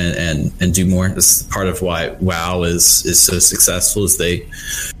and do more. This is part of why WoW is so successful. Is they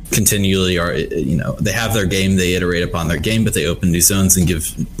continually are, they have their game, they iterate upon their game, but they open new zones and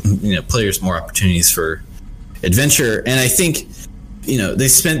give players more opportunities for adventure. And I think they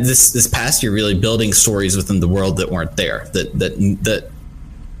spent this past year really building stories within the world that weren't there, that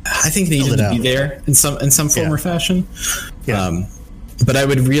I think needed to be there in some form or fashion. Yeah. But I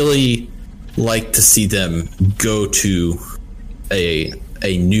would really like to see them go to a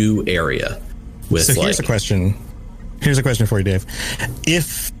new area with. So here's a question. Here's a question for you, Dave.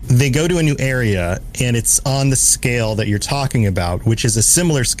 If they go to a new area and it's on the scale that you're talking about, which is a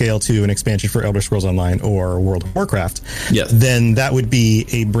similar scale to an expansion for Elder Scrolls Online or World of Warcraft, then that would be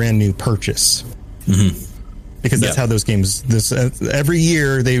a brand new purchase. Mm-hmm. Because that's how those games. Every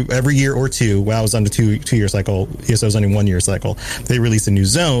year or two. WoW is on a 2-year cycle. ESO is on a 1-year cycle. They release a new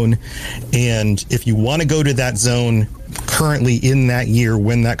zone, and if you want to go to that zone currently in that year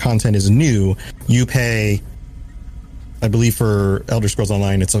when that content is new, you pay I believe for Elder Scrolls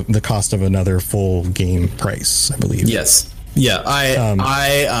Online, it's the cost of another full game price, I believe. Yes. Yeah.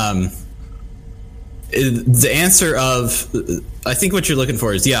 The answer of, I think what you're looking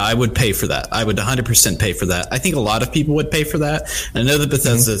for is, yeah, I would pay for that. I would 100% pay for that. I think a lot of people would pay for that. And I know that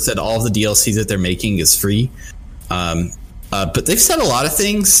Bethesda said all the DLC that they're making is free. But they've said a lot of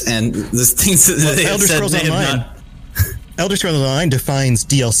things, and the things that they have said they have not. Elder Scrolls Online defines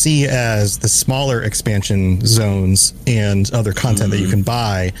DLC as the smaller expansion zones and other content that you can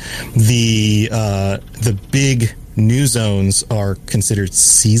buy. The big new zones are considered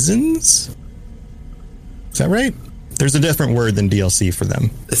seasons. Is that right? There's a different word than DLC for them.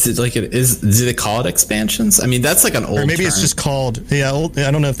 Is it like do they call it expansions? I mean, that's like an old or maybe term. It's just called, I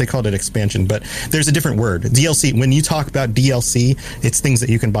don't know if they called it expansion, but there's a different word. DLC, when you talk about DLC, it's things that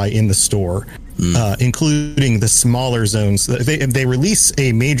you can buy in the store, including the smaller zones. They release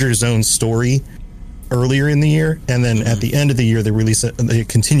a major zone story earlier in the year, and then at the end of the year, they release a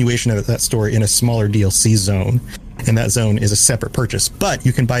continuation of that story in a smaller DLC zone, and that zone is a separate purchase. But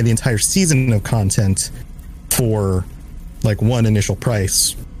you can buy the entire season of content for like one initial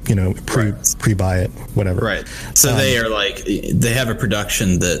price, pre-buy it, whatever. Right. So they are they have a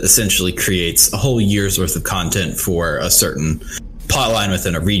production that essentially creates a whole year's worth of content for a certain plotline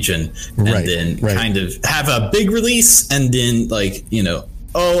within a region, and then kind of have a big release, and then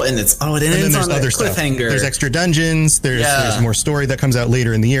and ends on a other cliffhanger. Stuff. There's extra dungeons. There's more story that comes out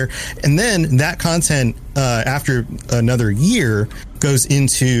later in the year, and then that content after another year goes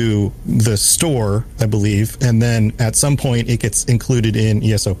into the store, I believe, and then at some point it gets included in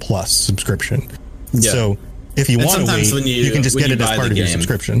ESO Plus subscription. Yeah. So if you want to wait, you can just get it as part of your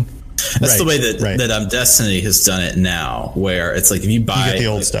subscription. That's the way that Destiny has done it now, where it's like if you buy, you get the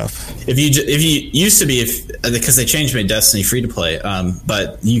old stuff. If you used to be, because they made Destiny free to play,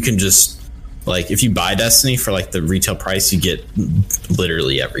 but you can just if you buy Destiny for the retail price, you get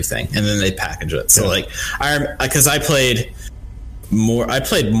literally everything, and then they package it. So because I played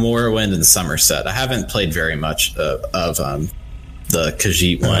Morrowind and Somerset. I haven't played very much of the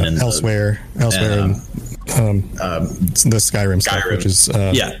Khajiit one and elsewhere, and the Skyrim stuff, which is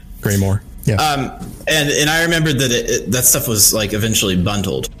Greymoor. Yeah. And I remember that that stuff was eventually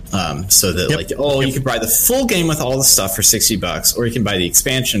bundled, so that you could buy the full game with all the stuff for $60, or you can buy the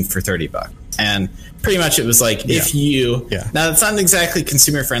expansion for $30. And pretty much it was if you now it's not exactly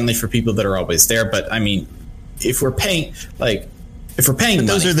consumer friendly for people that are always there, but I mean, if we're paying but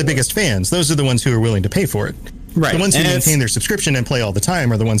those are the biggest fans. Those are the ones who are willing to pay for it. Right. The ones who maintain their subscription and play all the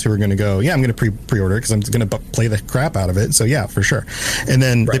time are the ones who are going to go, I'm going to pre-order it because I'm going to play the crap out of it. So yeah, for sure. And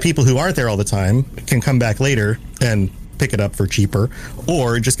then the people who aren't there all the time can come back later and pick it up for cheaper,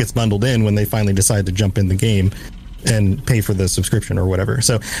 or it just gets bundled in when they finally decide to jump in the game and pay for the subscription or whatever.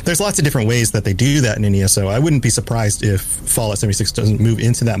 So there's lots of different ways that they do that in ESO. I wouldn't be surprised if Fallout 76 doesn't move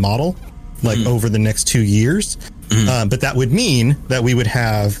into that model over the next 2 years. But that would mean that we would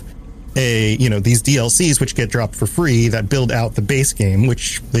have these DLCs which get dropped for free that build out the base game,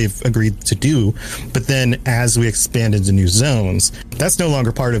 which they've agreed to do. But then as we expand into new zones, that's no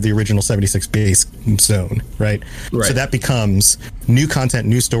longer part of the original 76 base zone, right? So that becomes new content,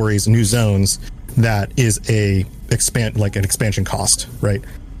 new stories, new zones. That is an expansion cost, right?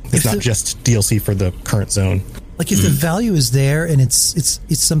 It's not just DLC for the current zone. If the value is there and it's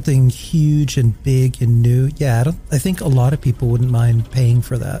something huge and big and new, I think a lot of people wouldn't mind paying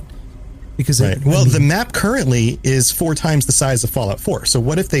for that. Because the map currently is 4 times the size of Fallout 4. So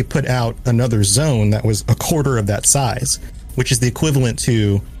what if they put out another zone that was a quarter of that size, which is the equivalent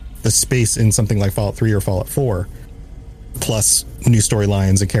to the space in something like Fallout 3 or Fallout 4, plus new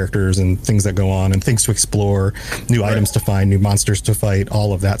storylines and characters and things that go on and things to explore, new items to find, new monsters to fight,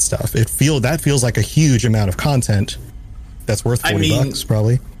 all of that stuff. That feels like a huge amount of content that's worth $40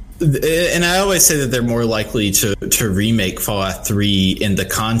 probably. And I always say that they're more likely to remake Fallout 3 in the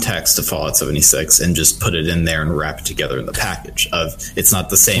context of Fallout 76 and just put it in there and wrap it together in the package of it's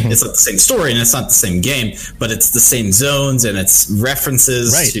not the same it's not the same story and it's not the same game, but it's the same zones and it's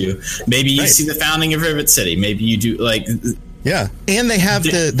references to maybe you see the founding of Rivet City, maybe you do and they have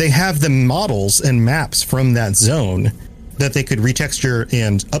the models and maps from that zone that they could retexture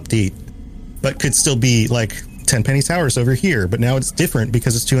and update, but could still be 10penny Towers over here, but now it's different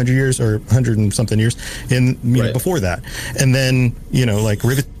because it's 200 years or 100 and something years before that. And then,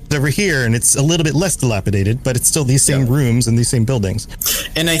 Rivet over here, and it's a little bit less dilapidated, but it's still these same rooms and these same buildings.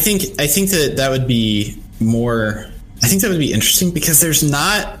 And I think that would be more, I think that would be interesting because there's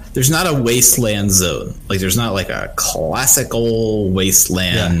not a wasteland zone. There's not a classical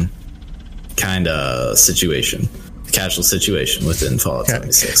wasteland kind of situation. casual situation within Fallout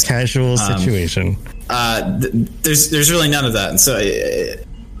 76. Casual situation. There's really none of that, and so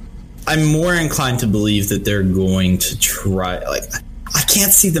I'm more inclined to believe that they're going to try. Like, I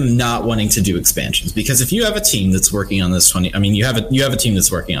can't see them not wanting to do expansions, because if you have a team that's working on this you have a team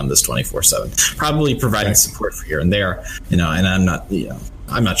that's working on this 24/7, probably providing support for here and there, and I'm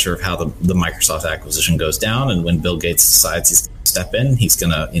not sure of how the Microsoft acquisition goes down, and when Bill Gates decides he's going to step in, he's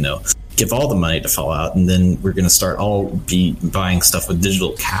going to give all the money to Fallout, and then we're going to start all be buying stuff with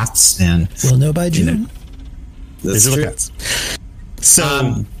digital cats, and we'll know by June. That's digital true. Cats.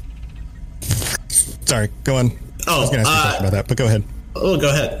 So, sorry, go on. I was going to ask you a question about that, but go ahead. Oh, go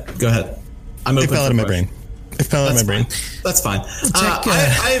ahead. I'm open. It fell out of my brain. That's fine.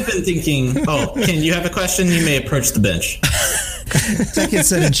 I've been thinking. Oh, Ken, you have a question? You may approach the bench. Tekken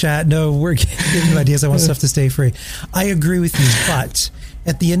said in chat, no, we're giving you ideas. I want stuff to stay free. I agree with you, but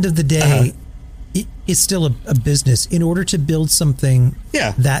at the end of the day, it's still a business. In order to build something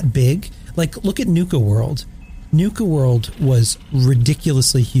that big, like look at Nuka World. Nuka World was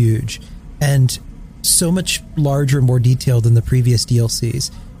ridiculously huge and so much larger and more detailed than the previous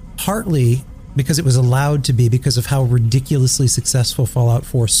DLCs. Partly because it was allowed to be, because of how ridiculously successful Fallout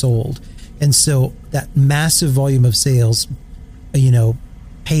 4 sold. And so that massive volume of sales,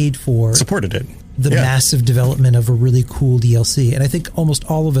 paid for, supported it. The massive development of a really cool DLC. And I think almost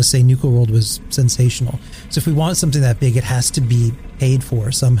all of us say Nuka World was sensational. So if we want something that big, it has to be paid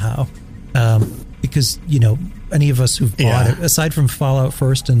for somehow. Because, any of us who've bought it, aside from Fallout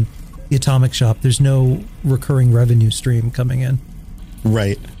First and the Atomic Shop, there's no recurring revenue stream coming in.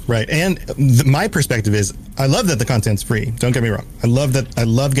 Right. And my perspective is, I love that the content's free. Don't get me wrong. I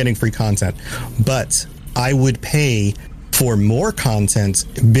love getting free content, but I would pay for more content,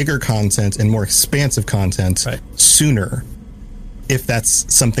 bigger content, and more expansive content sooner. If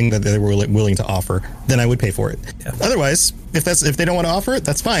that's something that they were willing to offer, then I would pay for it. Yeah. Otherwise, if they don't want to offer it,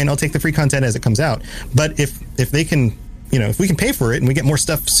 that's fine. I'll take the free content as it comes out. But if they can, if we can pay for it and we get more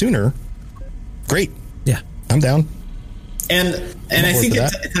stuff sooner, great. Yeah, I'm down. And I think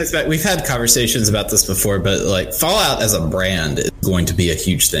it ties back. We've had conversations about this before, but like Fallout as a brand is going to be a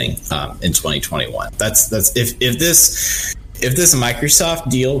huge thing in 2021. That's if this Microsoft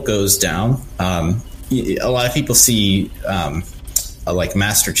deal goes down, a lot of people see like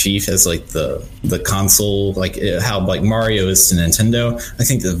Master Chief as like the console, like how like Mario is to Nintendo. I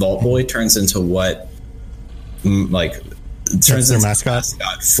think the Vault Boy turns into what turns into mascot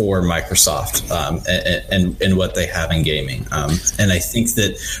for Microsoft and what they have in gaming. And I think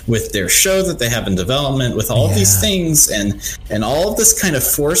that with their show that they have in development, with all of these things and all of this kind of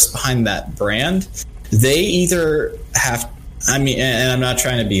force behind that brand, they either have, and I'm not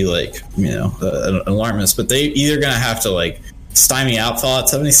trying to be like, an alarmist, but they either going to have to like stymie out Fallout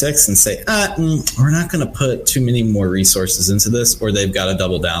 76 and say, we're not going to put too many more resources into this, or they've got to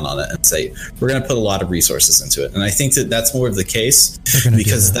double down on it and say, we're going to put a lot of resources into it. And I think that that's more of the case,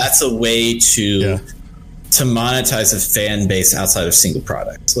 because that's a way to monetize a fan base outside of single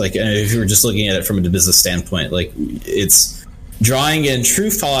products. Like, if you were just looking at it from a business standpoint, like it's drawing in true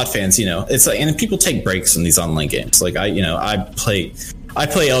Fallout fans, it's like, and people take breaks from these online games. Like I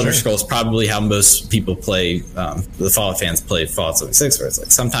play Elder Scrolls probably how most people play, the Fallout fans play Fallout 76, where it's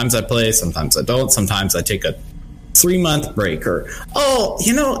like sometimes I play, sometimes I don't, sometimes I take a 3-month break, or,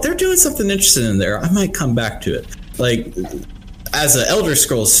 they're doing something interesting in there, I might come back to it. Like, as an Elder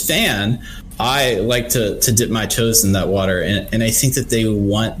Scrolls fan, I like to dip my toes in that water, and I think that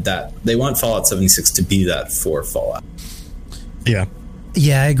they want Fallout 76 to be that for Fallout. Yeah,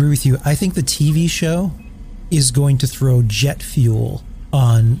 I agree with you. I think the TV show is going to throw jet fuel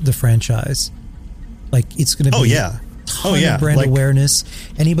on the franchise. Like, it's going to be ton of brand awareness.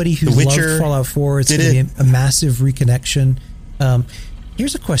 Anybody who loved Fallout 4, it's going to be a massive reconnection.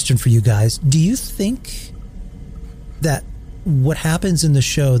 Here's a question for you guys. Do you think that what happens in the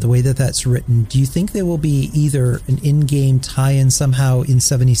show, the way that that's written, do you think there will be either an in-game tie-in somehow in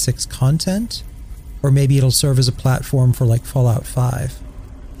 76 content, or maybe it'll serve as a platform for like Fallout 5?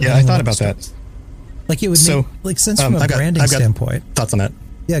 Yeah, I thought about that. Like, it would make sense from a branding standpoint. Thoughts on that?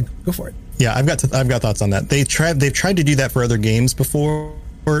 Yeah, go for it. Yeah, I've got thoughts on that. They've tried to do that for other games before,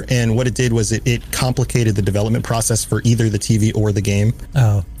 and what it did was it complicated the development process for either the TV or the game.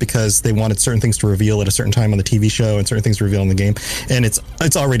 Oh, because they wanted certain things to reveal at a certain time on the TV show and certain things to reveal in the game. And it's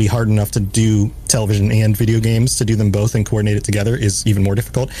already hard enough to do television and video games. To do them both and coordinate it together is even more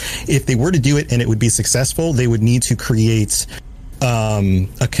difficult. If they were to do it and it would be successful, they would need to create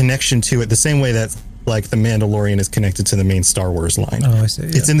a connection to it the same way that like The Mandalorian is connected to the main Star Wars line. Oh, I see. Yeah.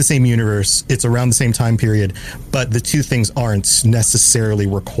 It's in the same universe. It's around the same time period, but the two things aren't necessarily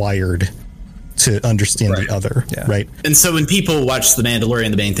required to understand the other, right? And so when people watch The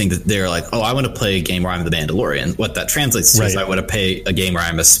Mandalorian, the main thing that they're like, oh, I want to play a game where I'm the Mandalorian. What that translates to is I want to play a game where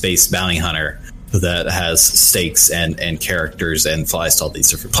I'm a space bounty hunter that has stakes and characters and flies to all these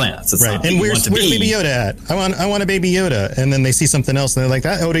different planets. It's right. And where's Baby Yoda at? I want a Baby Yoda. And then they see something else and they're like,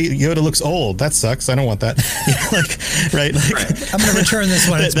 that Yoda looks old. That sucks. I don't want that. Right. I'm going to return this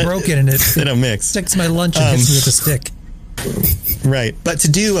one. It's broken and they don't mix. Sticks my lunch and hits me with a stick. Right. But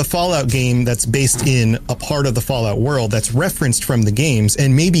to do a Fallout game that's based in a part of the Fallout world that's referenced from the games,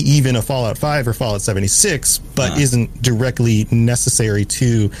 and maybe even a Fallout 5 or Fallout 76, but isn't directly necessary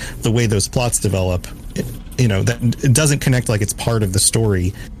to the way those plots develop, that it doesn't connect like it's part of the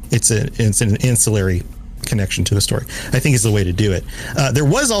story. It's an ancillary connection to the story, I think, is the way to do it. There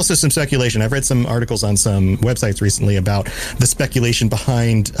was also some speculation. I've read some articles on some websites recently about the speculation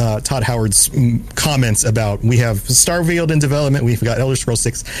behind Todd Howard's comments about we have Starfield in development, we've got Elder Scrolls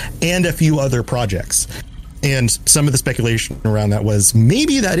 6, and a few other projects. And some of the speculation around that was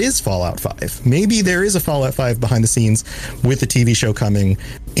maybe that is Fallout 5. Maybe there is a Fallout 5 behind the scenes with the TV show coming,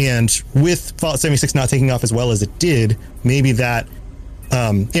 and with Fallout 76 not taking off as well as it did, maybe that,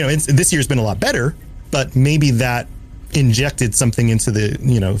 this year's been a lot better, but maybe that injected something into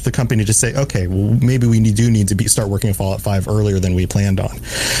the company to say, okay, well, maybe we do need to start working on Fallout 5 earlier than we planned on.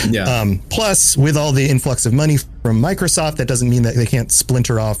 Yeah. Plus, with all the influx of money from Microsoft, that doesn't mean that they can't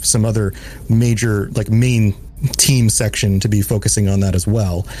splinter off some other major, main team section to be focusing on that as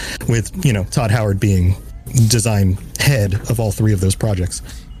well, with, Todd Howard being design head of all three of those projects.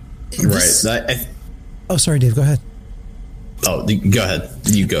 Right. Oh, sorry, Dave, go ahead. Oh, go ahead.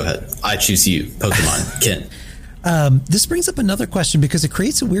 You go ahead. I choose you, Pokemon. Ken. This brings up another question because it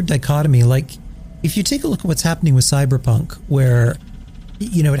creates a weird dichotomy. Like, if you take a look at what's happening with Cyberpunk, where,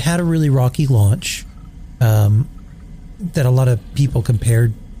 it had a really rocky launch that a lot of people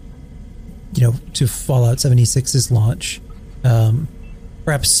compared, to Fallout 76's launch,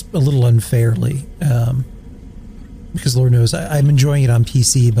 perhaps a little unfairly, because Lord knows I'm enjoying it on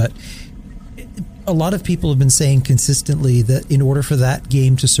PC, but a lot of people have been saying consistently that in order for that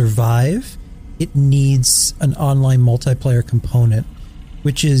game to survive, it needs an online multiplayer component,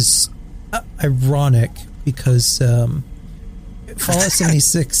 which is ironic because Fallout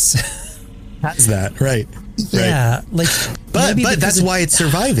 76 has that, right? Yeah, but that's why it's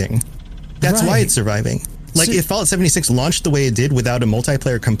surviving. That's why it's surviving. If Fallout 76 launched the way it did without a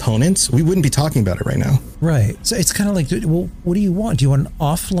multiplayer component, we wouldn't be talking about it right now. Right. So it's kind of like, well, what do you want? Do you want an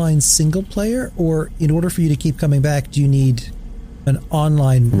offline single player? Or in order for you to keep coming back, do you need an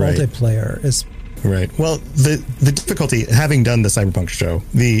online multiplayer? Right. Well, the difficulty, having done the Cyberpunk show,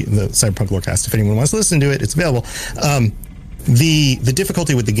 the Cyberpunk Lorecast, if anyone wants to listen to it, it's available. The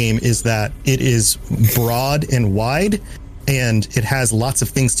difficulty with the game is that it is broad and wide, and it has lots of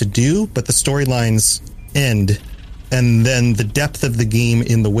things to do, but the storylines end, and then the depth of the game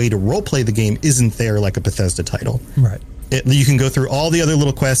in the way to roleplay the game isn't there like a Bethesda title. Right. You can go through all the other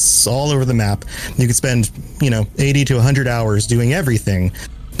little quests all over the map. You could spend, 80 to 100 hours doing everything.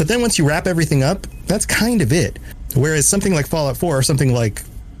 But then once you wrap everything up, that's kind of it. Whereas something like Fallout 4 or something like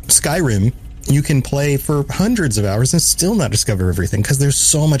Skyrim, you can play for hundreds of hours and still not discover everything because there's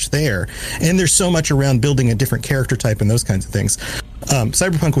so much there. And there's so much around building a different character type and those kinds of things.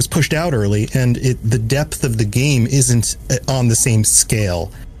 Cyberpunk was pushed out early, and the depth of the game isn't on the same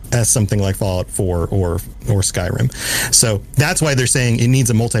scale as something like Fallout 4 or Skyrim. So that's why they're saying it needs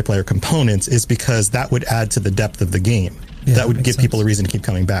a multiplayer component, is because that would add to the depth of the game. Yeah, that would give people a reason to keep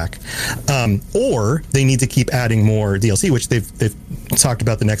coming back. Or they need to keep adding more DLC, which they've talked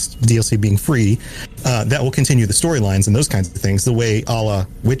about the next DLC being free. That will continue the storylines and those kinds of things, the way a la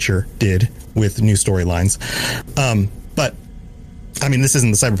Witcher did with new storylines. But I mean, this isn't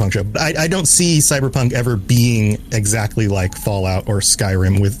the Cyberpunk show, but I don't see Cyberpunk ever being exactly like Fallout or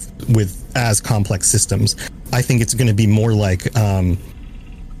Skyrim with as complex systems. I think it's going to be more like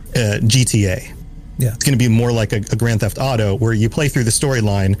GTA. Yeah. It's going to be more like a Grand Theft Auto, where you play through the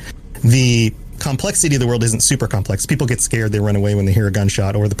storyline. The complexity of the world isn't super complex. People get scared, they run away when they hear a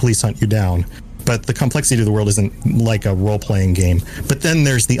gunshot, or the police hunt you down. But the complexity of the world isn't like a role-playing game. But then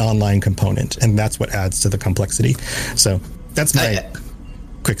there's the online component, and that's what adds to the complexity. So that's my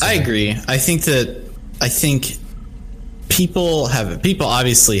quick summary. I agree. I think people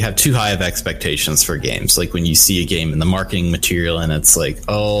obviously have too high of expectations for games. Like when you see a game in the marketing material and it's like,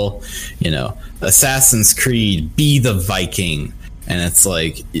 Assassin's Creed, be the Viking. And it's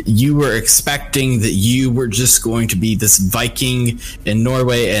like, you were expecting that you were just going to be this Viking in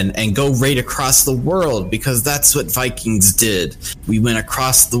Norway and go right across the world, because that's what Vikings did. We went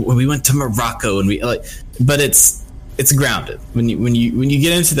to Morocco, and but it's it's grounded. When you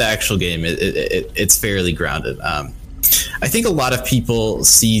get into the actual game, it's fairly grounded. I think a lot of people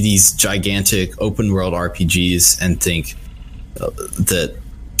see these gigantic open world RPGs and think that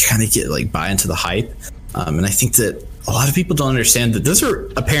kind of get like buy into the hype, and I think that a lot of people don't understand that those are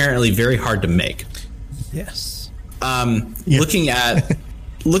apparently very hard to make. Yes. Looking at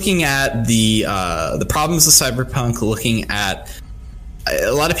the problems of Cyberpunk, looking at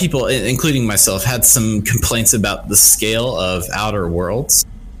a lot of people, including myself, had some complaints about the scale of Outer Worlds.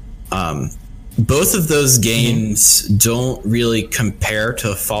 Both of those games don't really compare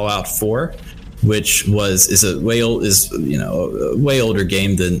to Fallout 4, which is a way older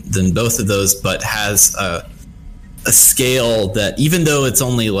game than both of those, but has a scale that, even though it's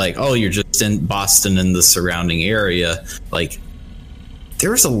only like, oh, you're just in Boston and the surrounding area, like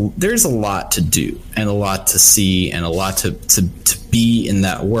there's a lot to do and a lot to see and a lot to be in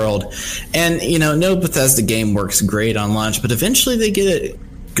that world. And no Bethesda game works great on launch, but eventually they get it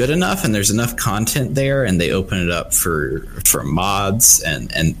good enough and there's enough content there and they open it up for mods and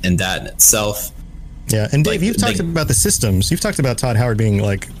that in itself. Yeah, and Dave, you've talked about the systems. You've talked about Todd Howard being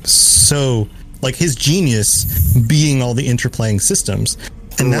like so, like his genius being all the interplaying systems.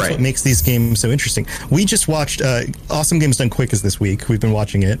 And that's what makes these games so interesting. We just watched Awesome Games Done Quick is this week. We've been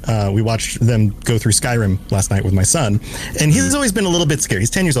watching it. We watched them go through Skyrim last night with my son. And he's always been a little bit scared.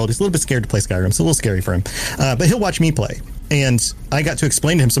 He's 10 years old. He's a little bit scared to play Skyrim. It's a little scary for him. But he'll watch me play. And I got to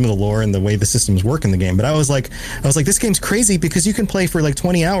explain to him some of the lore and the way the systems work in the game. But I was like, this game's crazy because you can play for like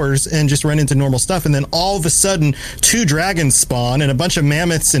 20 hours and just run into normal stuff. And then all of a sudden, 2 dragons spawn and a bunch of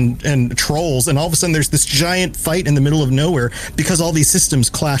mammoths and trolls. And all of a sudden, there's this giant fight in the middle of nowhere because all these systems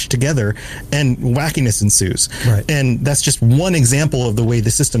clash together and wackiness ensues. Right. And that's just one example of the way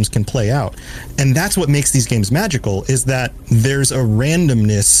the systems can play out. And that's what makes these games magical, is that there's a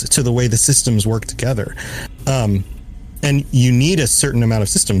randomness to the way the systems work together. And you need a certain amount of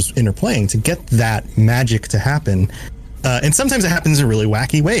systems interplaying to get that magic to happen. And sometimes it happens in really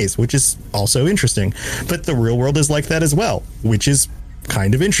wacky ways, which is also interesting. But the real world is like that as well, which is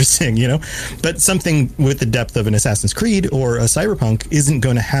kind of interesting, But something with the depth of an Assassin's Creed or a Cyberpunk isn't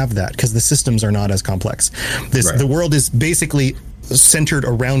going to have that because the systems are not as complex. The world is basically centered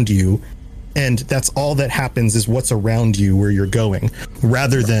around you. And that's all that happens is what's around you where you're going,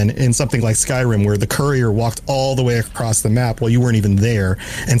 rather than in something like Skyrim where the courier walked all the way across the map while you weren't even there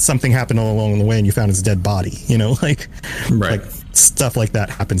and something happened all along the way and you found his dead body, like stuff like that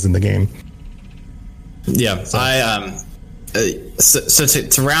happens in the game. Yeah. So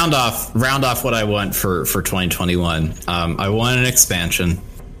to round off what I want for 2021, I want an expansion,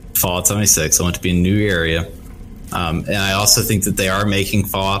 Fallout 76. I want it to be a new area. And I also think that they are making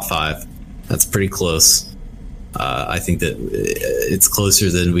Fallout 5. That's pretty close. I think that it's closer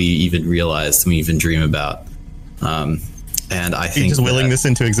than we even realized, than we even dream about. And I think just willing this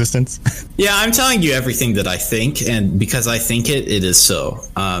into existence. Yeah, I'm telling you everything that I think, and because I think it is so.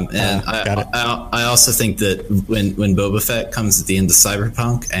 And I also think that when Boba Fett comes at the end of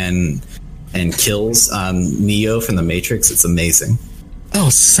Cyberpunk and kills Neo from the Matrix, it's amazing. Oh,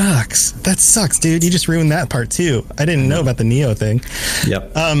 sucks. That sucks, dude. You just ruined that part too. I didn't know about the Neo thing.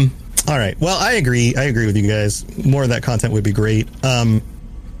 Yep. All right. Well, I agree with you guys. More of that content would be great. I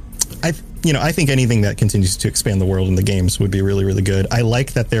think anything that continues to expand the world in the games would be really, really good. I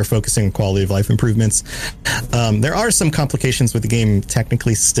like that they're focusing on quality of life improvements. There are some complications with the game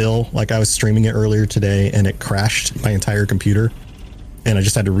technically still. Like I was streaming it earlier today and it crashed my entire computer and I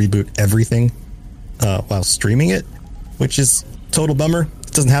just had to reboot everything while streaming it, which is total bummer.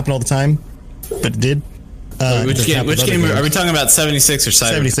 It doesn't happen all the time, but it did. Which game are we talking about? 76 or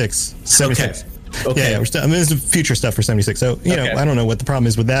Cyber? 76. Okay. Yeah. There's future stuff for 76. So, I don't know what the problem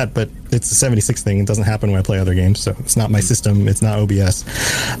is with that, but it's a 76 thing. It doesn't happen when I play other games. So it's not my system. It's not OBS.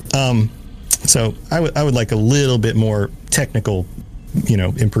 So I would like a little bit more technical,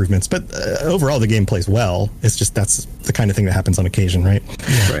 improvements. But overall, the game plays well. It's just that's the kind of thing that happens on occasion, right?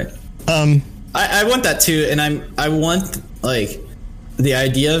 Yeah. Right. I want that too, and I want like the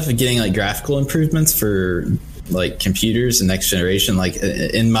idea of getting like graphical improvements for like computers and next generation, like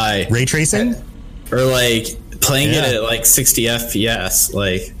in my ray tracing, or like playing it at like 60 FPS.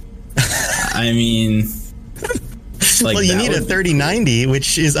 Like, I mean, like well, you need a 3090,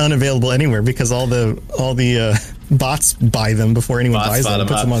 which is unavailable anywhere because all the bots buy them before anyone buys them.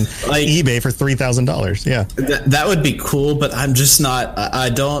 Puts them on like, eBay for $3,000. Yeah, that would be cool, but I'm just not. I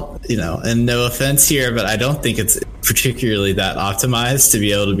don't, and no offense here, but I don't think it's particularly that optimized to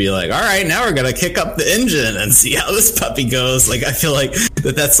be able to be like, all right, now we're gonna kick up the engine and see how this puppy goes. Like, I feel like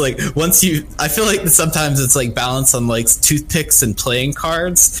That's like I feel like sometimes it's like balance on like toothpicks and playing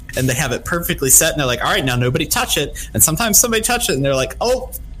cards, and they have it perfectly set, and they're like, all right, now nobody touch it. And sometimes somebody touch it, and they're like,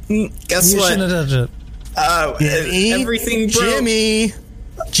 oh, guess what? Everything broke.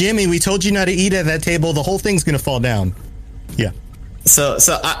 Jimmy, we told you not to eat at that table. The whole thing's gonna fall down. Yeah. So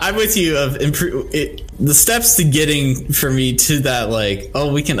I'm with you of the steps to getting for me to that, like,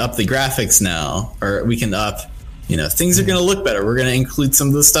 oh, we can up the graphics now, or we can up, things are going to look better. We're going to include some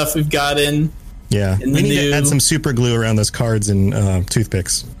of the stuff we've got in. Yeah. We need to add some super glue around those cards and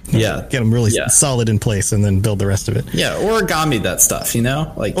toothpicks. Yeah. Get them really solid in place and then build the rest of it. Yeah. Origami that stuff,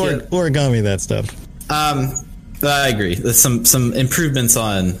 origami that stuff. I agree. There's some improvements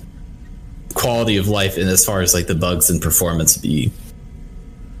on quality of life, and as far as like the bugs and performance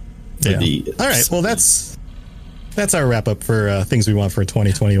all right, well that's our wrap up for things we want for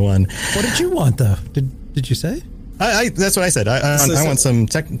 2021. What did you want though? Did you say? I that's what I said. I want some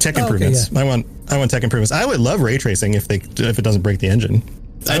tech improvements. Okay, yeah. I want tech improvements. I would love ray tracing if it doesn't break the engine.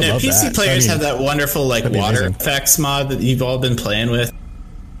 I know PC players have that wonderful like water effects mod that you've all been playing with.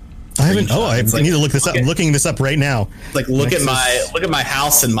 I haven't. I need to look this up. I'm looking this up right now. Like look at my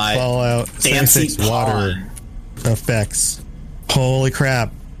house and my Fallout fancy water effects. Holy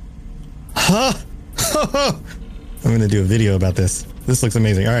crap! Huh? I'm gonna do a video about this. This looks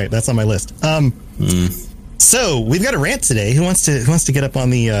amazing. All right, that's on my list. So we've got a rant today. Who wants to get up on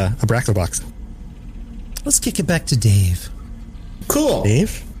the Abraxo box? Let's kick it back to Dave. Cool.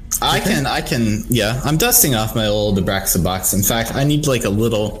 Dave? I can. Yeah, I'm dusting off my old Abraxo box. In fact, I need like a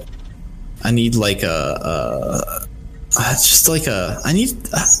little. I need like a.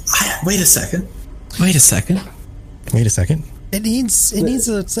 Wait a second. It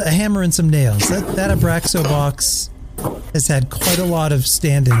needs a hammer and some nails. That Abraxo box has had quite a lot of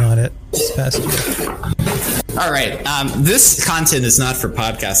standing on it this past year. All right. This content is not for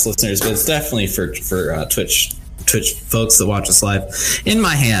podcast listeners, but it's definitely for Twitch folks that watch us live. In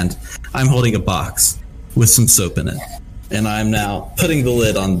my hand, I'm holding a box with some soap in it, and I'm now putting the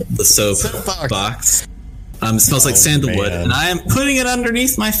lid on the soap box. It smells like sandalwood, and I am putting it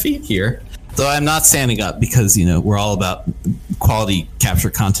underneath my feet here. Though I'm not standing up because, we're all about quality capture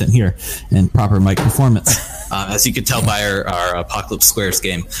content here and proper mic performance, as you could tell by our Apocalypse Squares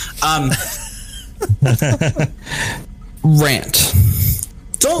game. Rant.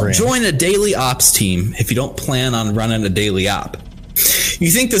 Don't join a daily ops team if you don't plan on running a daily op. You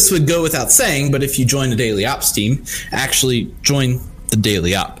think this would go without saying, but if you join a daily ops team, actually join the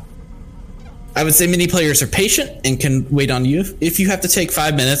daily op. I would say many players are patient and can wait on you. If you have to take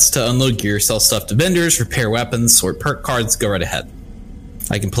 5 minutes to unload gear, sell stuff to vendors, repair weapons, sort perk cards, go right ahead.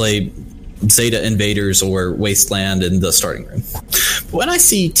 I can play Zeta Invaders or Wasteland in the starting room. But when I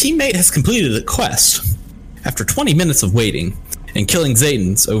see teammate has completed a quest, after 20 minutes of waiting and killing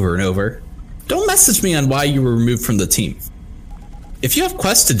Zetans over and over, don't message me on why you were removed from the team. If you have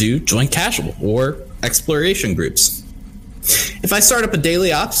quests to do, join casual or exploration groups. If I start up a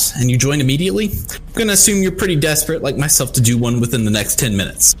daily ops and you join immediately, I'm going to assume you're pretty desperate like myself to do one within the next 10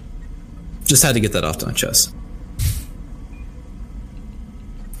 minutes. Just had to get that off my chest.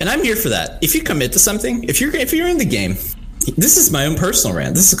 And I'm here for that. If you commit to something, if you're in the game, this is my own personal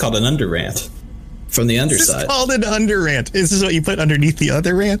rant. This is called an under rant from the underside. This is called an under rant. Is this what you put underneath the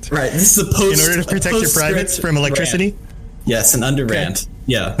other rant? Right. This is a post. In order to protect your privates from electricity? Rant. Yes, an under rant.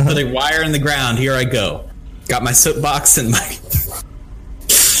 Yeah. Put a wire in the ground. Here I go. Got my soapbox and my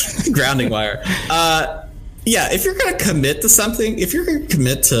grounding wire. Yeah, if you're going to commit to something, if you're going to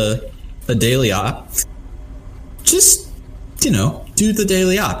commit to a daily op, just, do the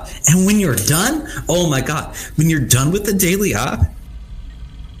daily op. And when you're done, oh my God, when you're done with the daily op,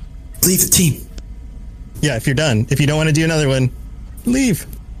 leave the team. Yeah, if you're done. If you don't want to do another one, leave.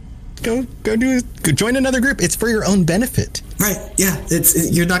 Go join another group. It's for your own benefit. Right, yeah.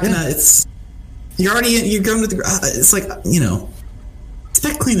 You're not going to, you're going to the, it's like, it's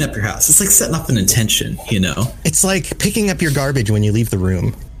like cleaning up your house. It's like setting up an intention, It's like picking up your garbage when you leave the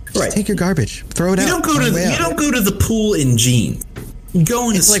room. Just take your garbage, throw it out. You don't go to the pool in jeans. You go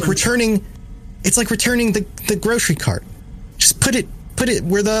in. It's like returning the grocery cart. Just put it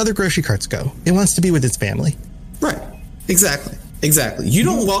where the other grocery carts go. It wants to be with its family. Right. Exactly. You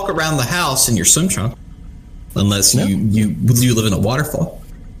don't walk around the house in your swim trunk unless you live in a waterfall.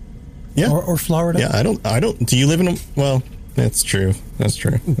 Yeah. Or Florida. Yeah, I don't. Do you live in a... Well, that's true.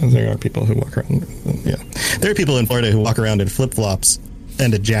 There are people who walk around... Yeah. There are people in Florida who walk around in flip-flops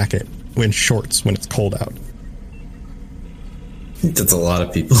and a jacket when shorts when it's cold out. That's a lot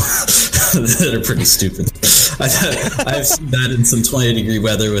of people that are pretty stupid. I've seen that in some 20-degree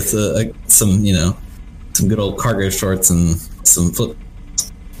weather with some good old cargo shorts and some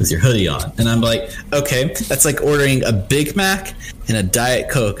with your hoodie on. And I'm like, okay, that's like ordering a Big Mac and a Diet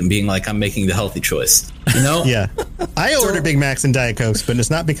Coke and being like, I'm making the healthy choice. You know? Yeah. I order Big Macs and Diet Cokes, but it's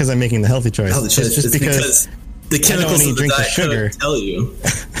not because I'm making the healthy choice. It's just because the chemicals of the drink Diet the sugar Coke tell you.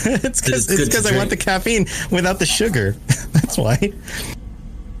 it's because I want the caffeine without the sugar. That's why.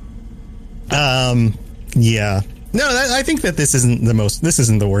 Yeah. No, I think that this isn't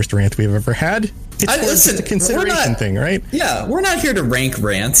the worst rant we've ever had. It's just a consideration thing, right? Yeah, we're not here to rank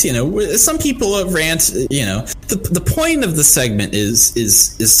rants. You know, some people rant. You know, the point of the segment is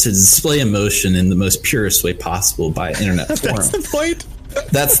to display emotion in the most purest way possible by internet forum. That's the point.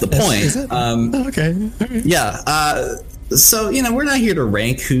 That's the point. Is it? Okay. Right. Yeah. So, you know, we're not here to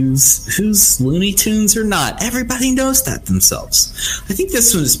rank who's Looney Tunes or not. Everybody knows that themselves. I think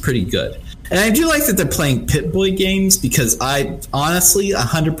this one is pretty good. And I do like that they're playing Pip-Boy games because I honestly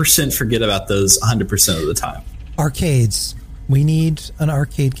 100% forget about those 100% of the time. Arcades. We need an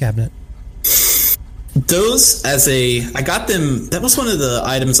arcade cabinet. Those I got them. That was one of the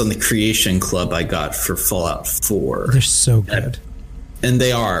items on the Creation Club I got for Fallout 4. They're so good. And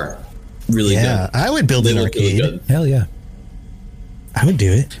they are really good. Yeah, I would build an arcade. Really good. Hell yeah. I would do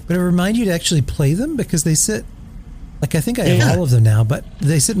it. But it remind you to actually play them because they sit... Like, I think I have all of them now, but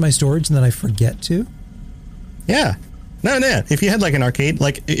they sit in my storage and then I forget to. Yeah. No. If you had like an arcade,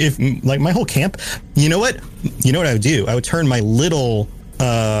 like my whole camp, you know what I would do? I would turn my little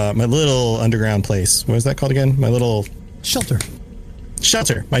underground place. What is that called again? My little shelter.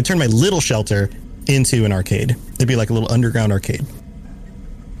 I'd turn my little shelter into an arcade. It'd be like a little underground arcade.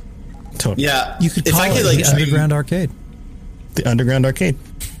 Totally. Yeah. You could call it the underground arcade. The underground arcade.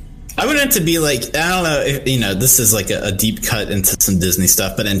 I want it to be like, I don't know if, you know, this is like a deep cut into some Disney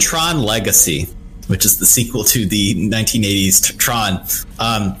stuff, but in Tron Legacy, which is the sequel to the 1980s Tron,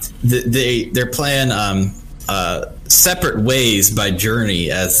 they're playing Separate Ways by Journey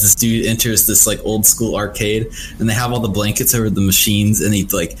as this dude enters this like old school arcade, and they have all the blankets over the machines, and he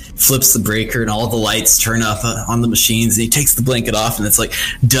like flips the breaker and all the lights turn up on the machines, and he takes the blanket off and it's like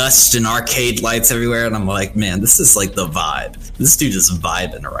dust and arcade lights everywhere, and I'm like, man, this is like the vibe. This dude is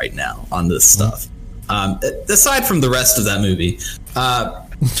vibing right now on this stuff. Aside from the rest of that movie,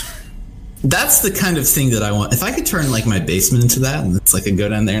 that's the kind of thing that I want. If I could turn like my basement into that, and it's like I go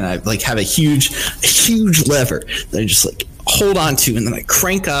down there and I like have a huge lever that I just like hold on to, and then I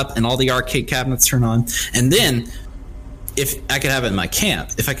crank up and all the arcade cabinets turn on. And then if I could have it in my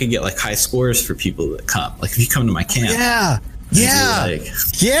camp, if I could get like high scores for people that come, like if you come to my camp.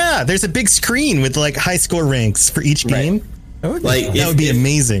 Yeah. There's a big screen with like high score ranks for each game. Like that would be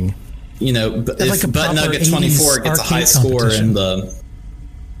amazing. You know, if like Butt Nugget 24 gets a high score in the...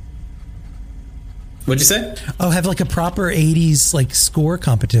 What'd you say? Oh, have like a proper 80s like score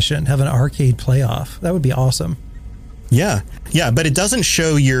competition. Have an arcade playoff. That would be awesome. Yeah, but it doesn't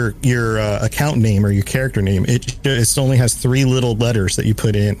show your account name or your character name. It only has 3 little letters that you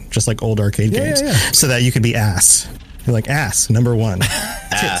put in, just like old arcade games, so that you could be ass. You're like ass, number 1.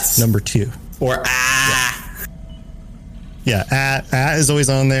 Ass. Number 2. Or Yeah, is always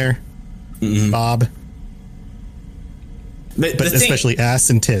on there. Mm-hmm. Bob. But especially ass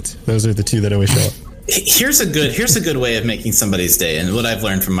and tit. Those are the 2 that always show up. Here's a good way of making somebody's day, and what I've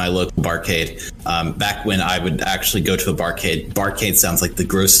learned from my local barcade. Back when I would actually go to a barcade. Barcade sounds like the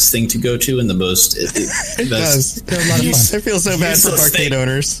grossest thing to go to, and the most. It does. They're a lot of fun. I feel so bad for barcade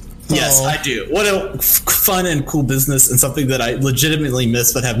owners. Yes, I do. What a fun and cool business, and something that I legitimately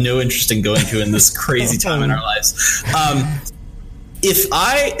miss but have no interest in going to in this crazy time in our lives. If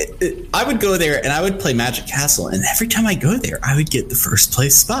I would go there and I would play Magic Castle, and every time I go there, I would get the first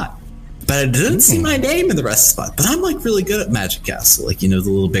place spot. But I didn't see my name in the rest of the spot. But I'm like really good at Magic Castle, like, you know, the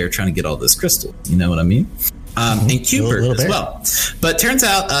little bear trying to get all those crystals. You know what I mean? And Q*bert as well. But turns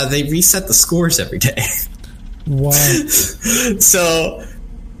out they reset the scores every day. Wow. So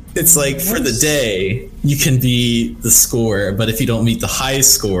it's like for the day, you can be the scorer, but if you don't meet the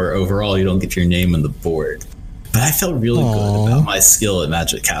highest score overall, you don't get your name on the board. But I felt really good about my skill at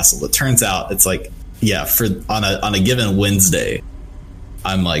Magic Castle. It turns out it's like, yeah, for on a given Wednesday,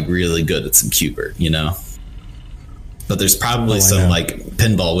 I'm like really good at some Q*bert, you know. But there's probably some like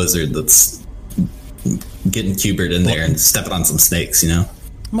pinball wizard that's getting Q*bert in there and stepping on some snakes, you know.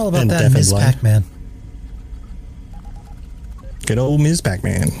 I'm all about that Ms. Pac-Man. Good old Ms.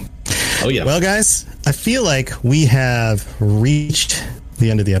 Pac-Man. Oh yeah. Well, guys, I feel like we have reached the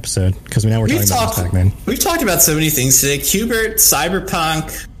end of the episode because now we're talking about Pac-Man. We've talked about so many things today: Q*bert,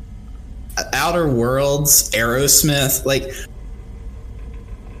 Cyberpunk, Outer Worlds, Aerosmith. Like,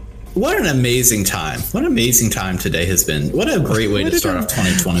 what an amazing time! What an amazing time today has been. What a great way to start off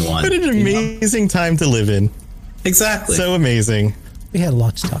 2021. What an amazing time to live in. Exactly. So amazing. we had a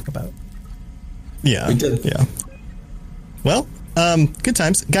lot to talk about. Yeah, we did. Yeah. Well, good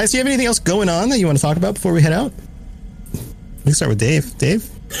times, guys. Do you have anything else going on that you want to talk about before we head out? We can start with Dave. Dave?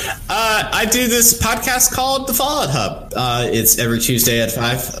 I do this podcast called The Fallout Hub. It's every Tuesday at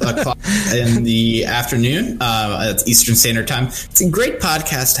 5 o'clock in the afternoon. It's Eastern Standard Time. It's a great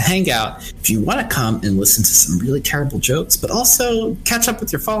podcast to hang out if you want to come and listen to some really terrible jokes, but also catch up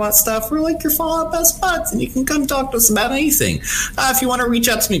with your Fallout stuff. We're like your Fallout best buds, and you can come talk to us about anything. If you want to reach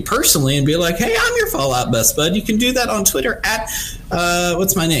out to me personally and be like, hey, I'm your Fallout best bud, you can do that on Twitter at,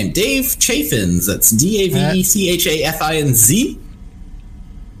 what's my name? Dave Chaffins. That's DAVECHAFINZ.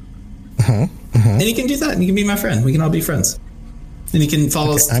 And you can do that, and you can be my friend. We can all be friends, and you can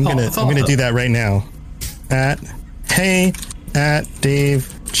follow us. I'm gonna do that right now. At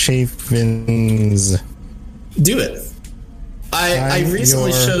Dave Chaffins. Do it. I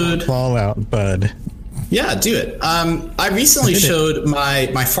recently showed Fallout bud. Yeah, do it. I recently showed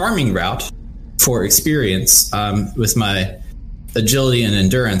my farming route for experience with my agility and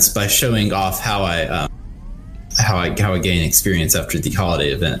endurance by showing off how I gain experience after the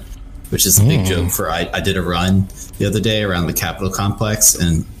holiday event, which is a big joke. I did a run the other day around the Capitol complex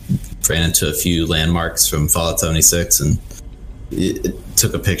and ran into a few landmarks from Fallout 76 and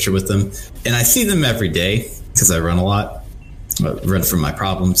took a picture with them. And I see them every day because I run a lot. Run from my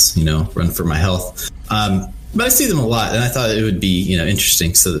problems, run for my health. But I see them a lot, and I thought it would be,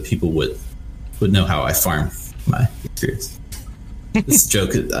 interesting so that people would know how I farm my experience. This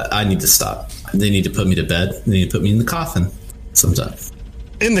joke, I need to stop. They need to put me to bed. They need to put me in the coffin sometime.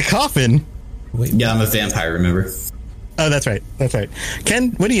 In the coffin? Wait. Yeah, I'm a vampire, remember? Oh, that's right. That's right.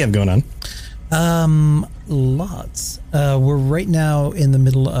 Ken, what do you have going on? Lots. We're right now in the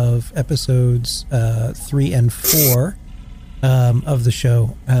middle of episodes 3 and 4 of the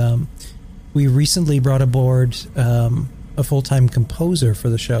show. We recently brought aboard a full-time composer for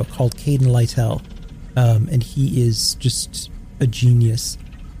the show called Caden Lytell, and he is just a genius,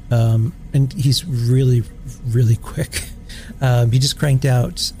 and he's really, really quick. He just cranked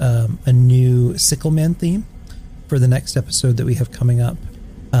out a new Sickleman theme for the next episode that we have coming up.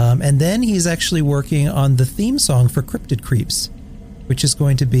 And then he's actually working on the theme song for Cryptid Creeps, which is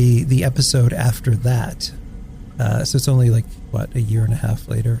going to be the episode after that. So it's only a year and a half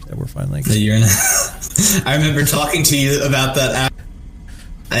later that we're finally... A year and a half. I remember talking to you about that.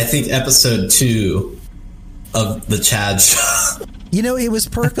 I think episode 2 of the Chad show. It was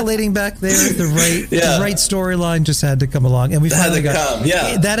percolating back there. The right storyline just had to come along, and we finally got.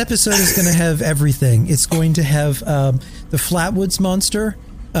 Yeah, that episode is going to have everything. It's going to have the Flatwoods monster,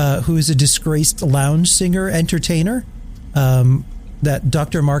 who is a disgraced lounge singer entertainer, that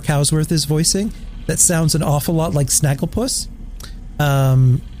Dr. Mark Houseworth is voicing. That sounds an awful lot like Snagglepuss.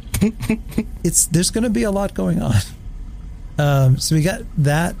 There's going to be a lot going on. So we got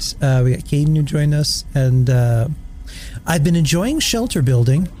that. We got Caden who joined us, and I've been enjoying shelter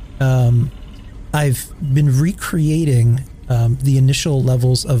building. I've been recreating the initial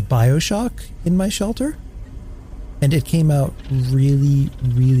levels of BioShock in my shelter, and it came out really,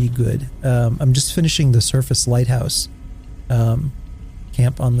 really good. I'm just finishing the surface lighthouse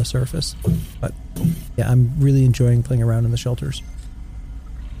camp on the surface, but yeah, I'm really enjoying playing around in the shelters.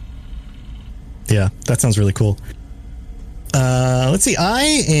 Yeah, that sounds really cool. Let's see.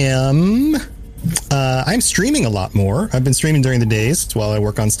 I'm streaming a lot more. I've been streaming during the days while I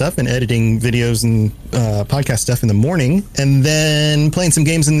work on stuff and editing videos and podcast stuff in the morning, and then playing some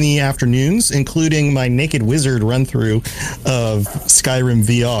games in the afternoons, including my Naked Wizard run through of Skyrim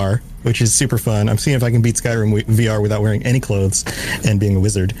VR, which is super fun. I'm seeing if I can beat Skyrim VR without wearing any clothes and being a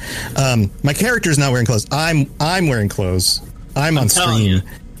wizard. My character's not wearing clothes. I'm wearing clothes. I'm on stream.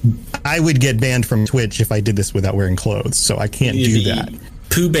 I would get banned from Twitch if I did this without wearing clothes, so I can't do that.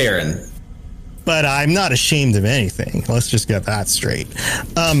 Pooh Baron. But I'm not ashamed of anything. Let's just get that straight.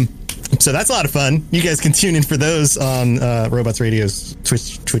 So that's a lot of fun. You guys can tune in for those on Robots Radio's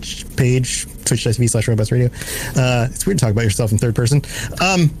Twitch page, twitch.tv/robotsradio. It's weird to talk about yourself in third person.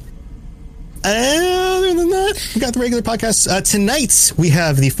 Other than that, we got the regular podcast. Tonight, we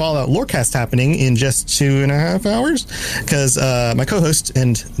have the Fallout Lorecast happening in just 2.5 hours because my co-host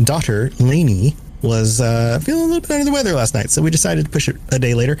and daughter, Lainey, was feeling a little bit under the weather last night, so we decided to push it a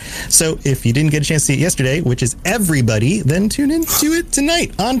day later. So if you didn't get a chance to see it yesterday, which is everybody, then tune into it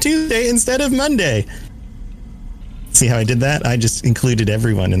tonight on Tuesday instead of Monday. See how I did that? I just included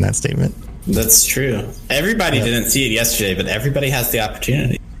everyone in that statement. That's true. Everybody didn't see it yesterday, but everybody has the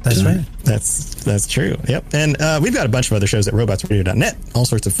opportunity. That's right. That's true. Yep. And we've got a bunch of other shows at robotsradio.net, all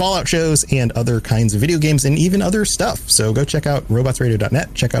sorts of Fallout shows and other kinds of video games and even other stuff. So go check out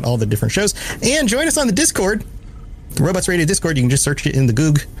robotsradio.net, check out all the different shows, and join us on the Discord. Robots Radio Discord. You can just search it in the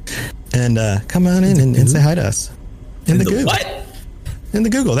Goog and come on in and say hi to us. In the Goog. What? In the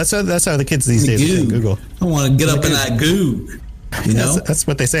Google. That's how the kids these days say Google. I want to get up in that Goog. You know? That's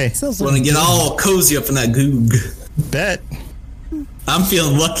what they say. I want to get all cozy up in that Goog. Bet. I'm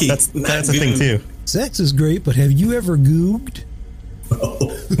feeling lucky. That's a thing too. Sex is great, but have you ever Googed? No.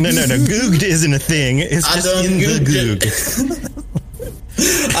 Googed isn't a thing. It's just in the Goog.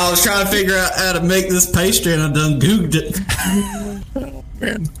 I was trying to figure out how to make this pastry, and I done Googed it.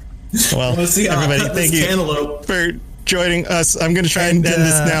 Man. Well, everybody, thank you for joining us. I'm going to try and end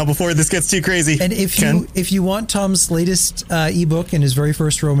this now before this gets too crazy. And if you want Tom's latest ebook and his very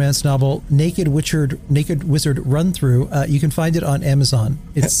first romance novel, Naked Wizard Run Through, you can find it on Amazon.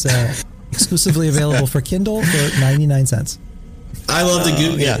 It's exclusively available for Kindle for 99 cents. I love the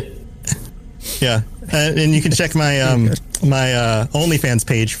Goog. Yeah. And you can check my my OnlyFans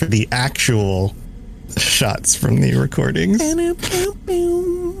page for the actual shots from the recordings.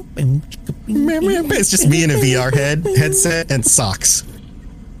 It's just me in a VR headset and socks.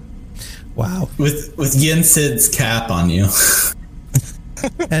 Wow. With Yen Sid's cap on you.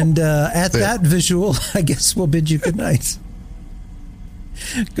 And at that visual, I guess we'll bid you good night.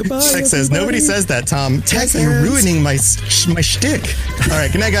 Goodbye. Tech says, nobody says that, Tom. Tech, you're ruining my shtick. All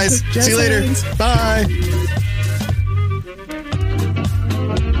right, good night, guys. See you later. Bye.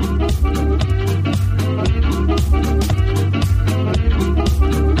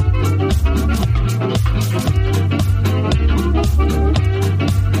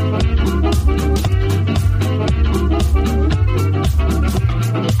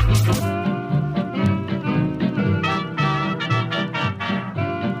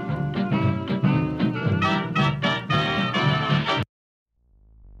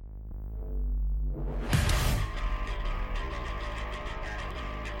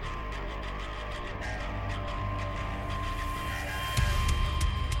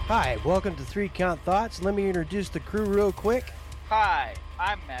 Hi, welcome to 3 Count Thoughts. Let me introduce the crew real quick. Hi,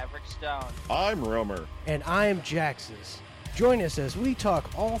 I'm Maverick Stone. I'm Romer. And I'm Jaxus. Join us as we talk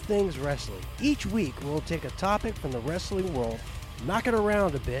all things wrestling. Each week, we'll take a topic from the wrestling world, knock it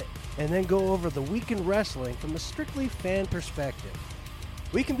around a bit, and then go over the week in wrestling from a strictly fan perspective.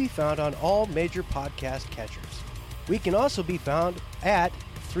 We can be found on all major podcast catchers. We can also be found at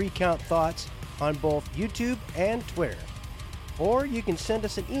 3 Count Thoughts on both YouTube and Twitter. Or you can send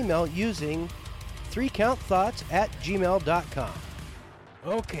us an email using 3countthoughts@gmail.com.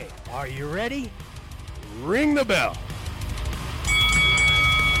 Okay, are you ready? Ring the bell.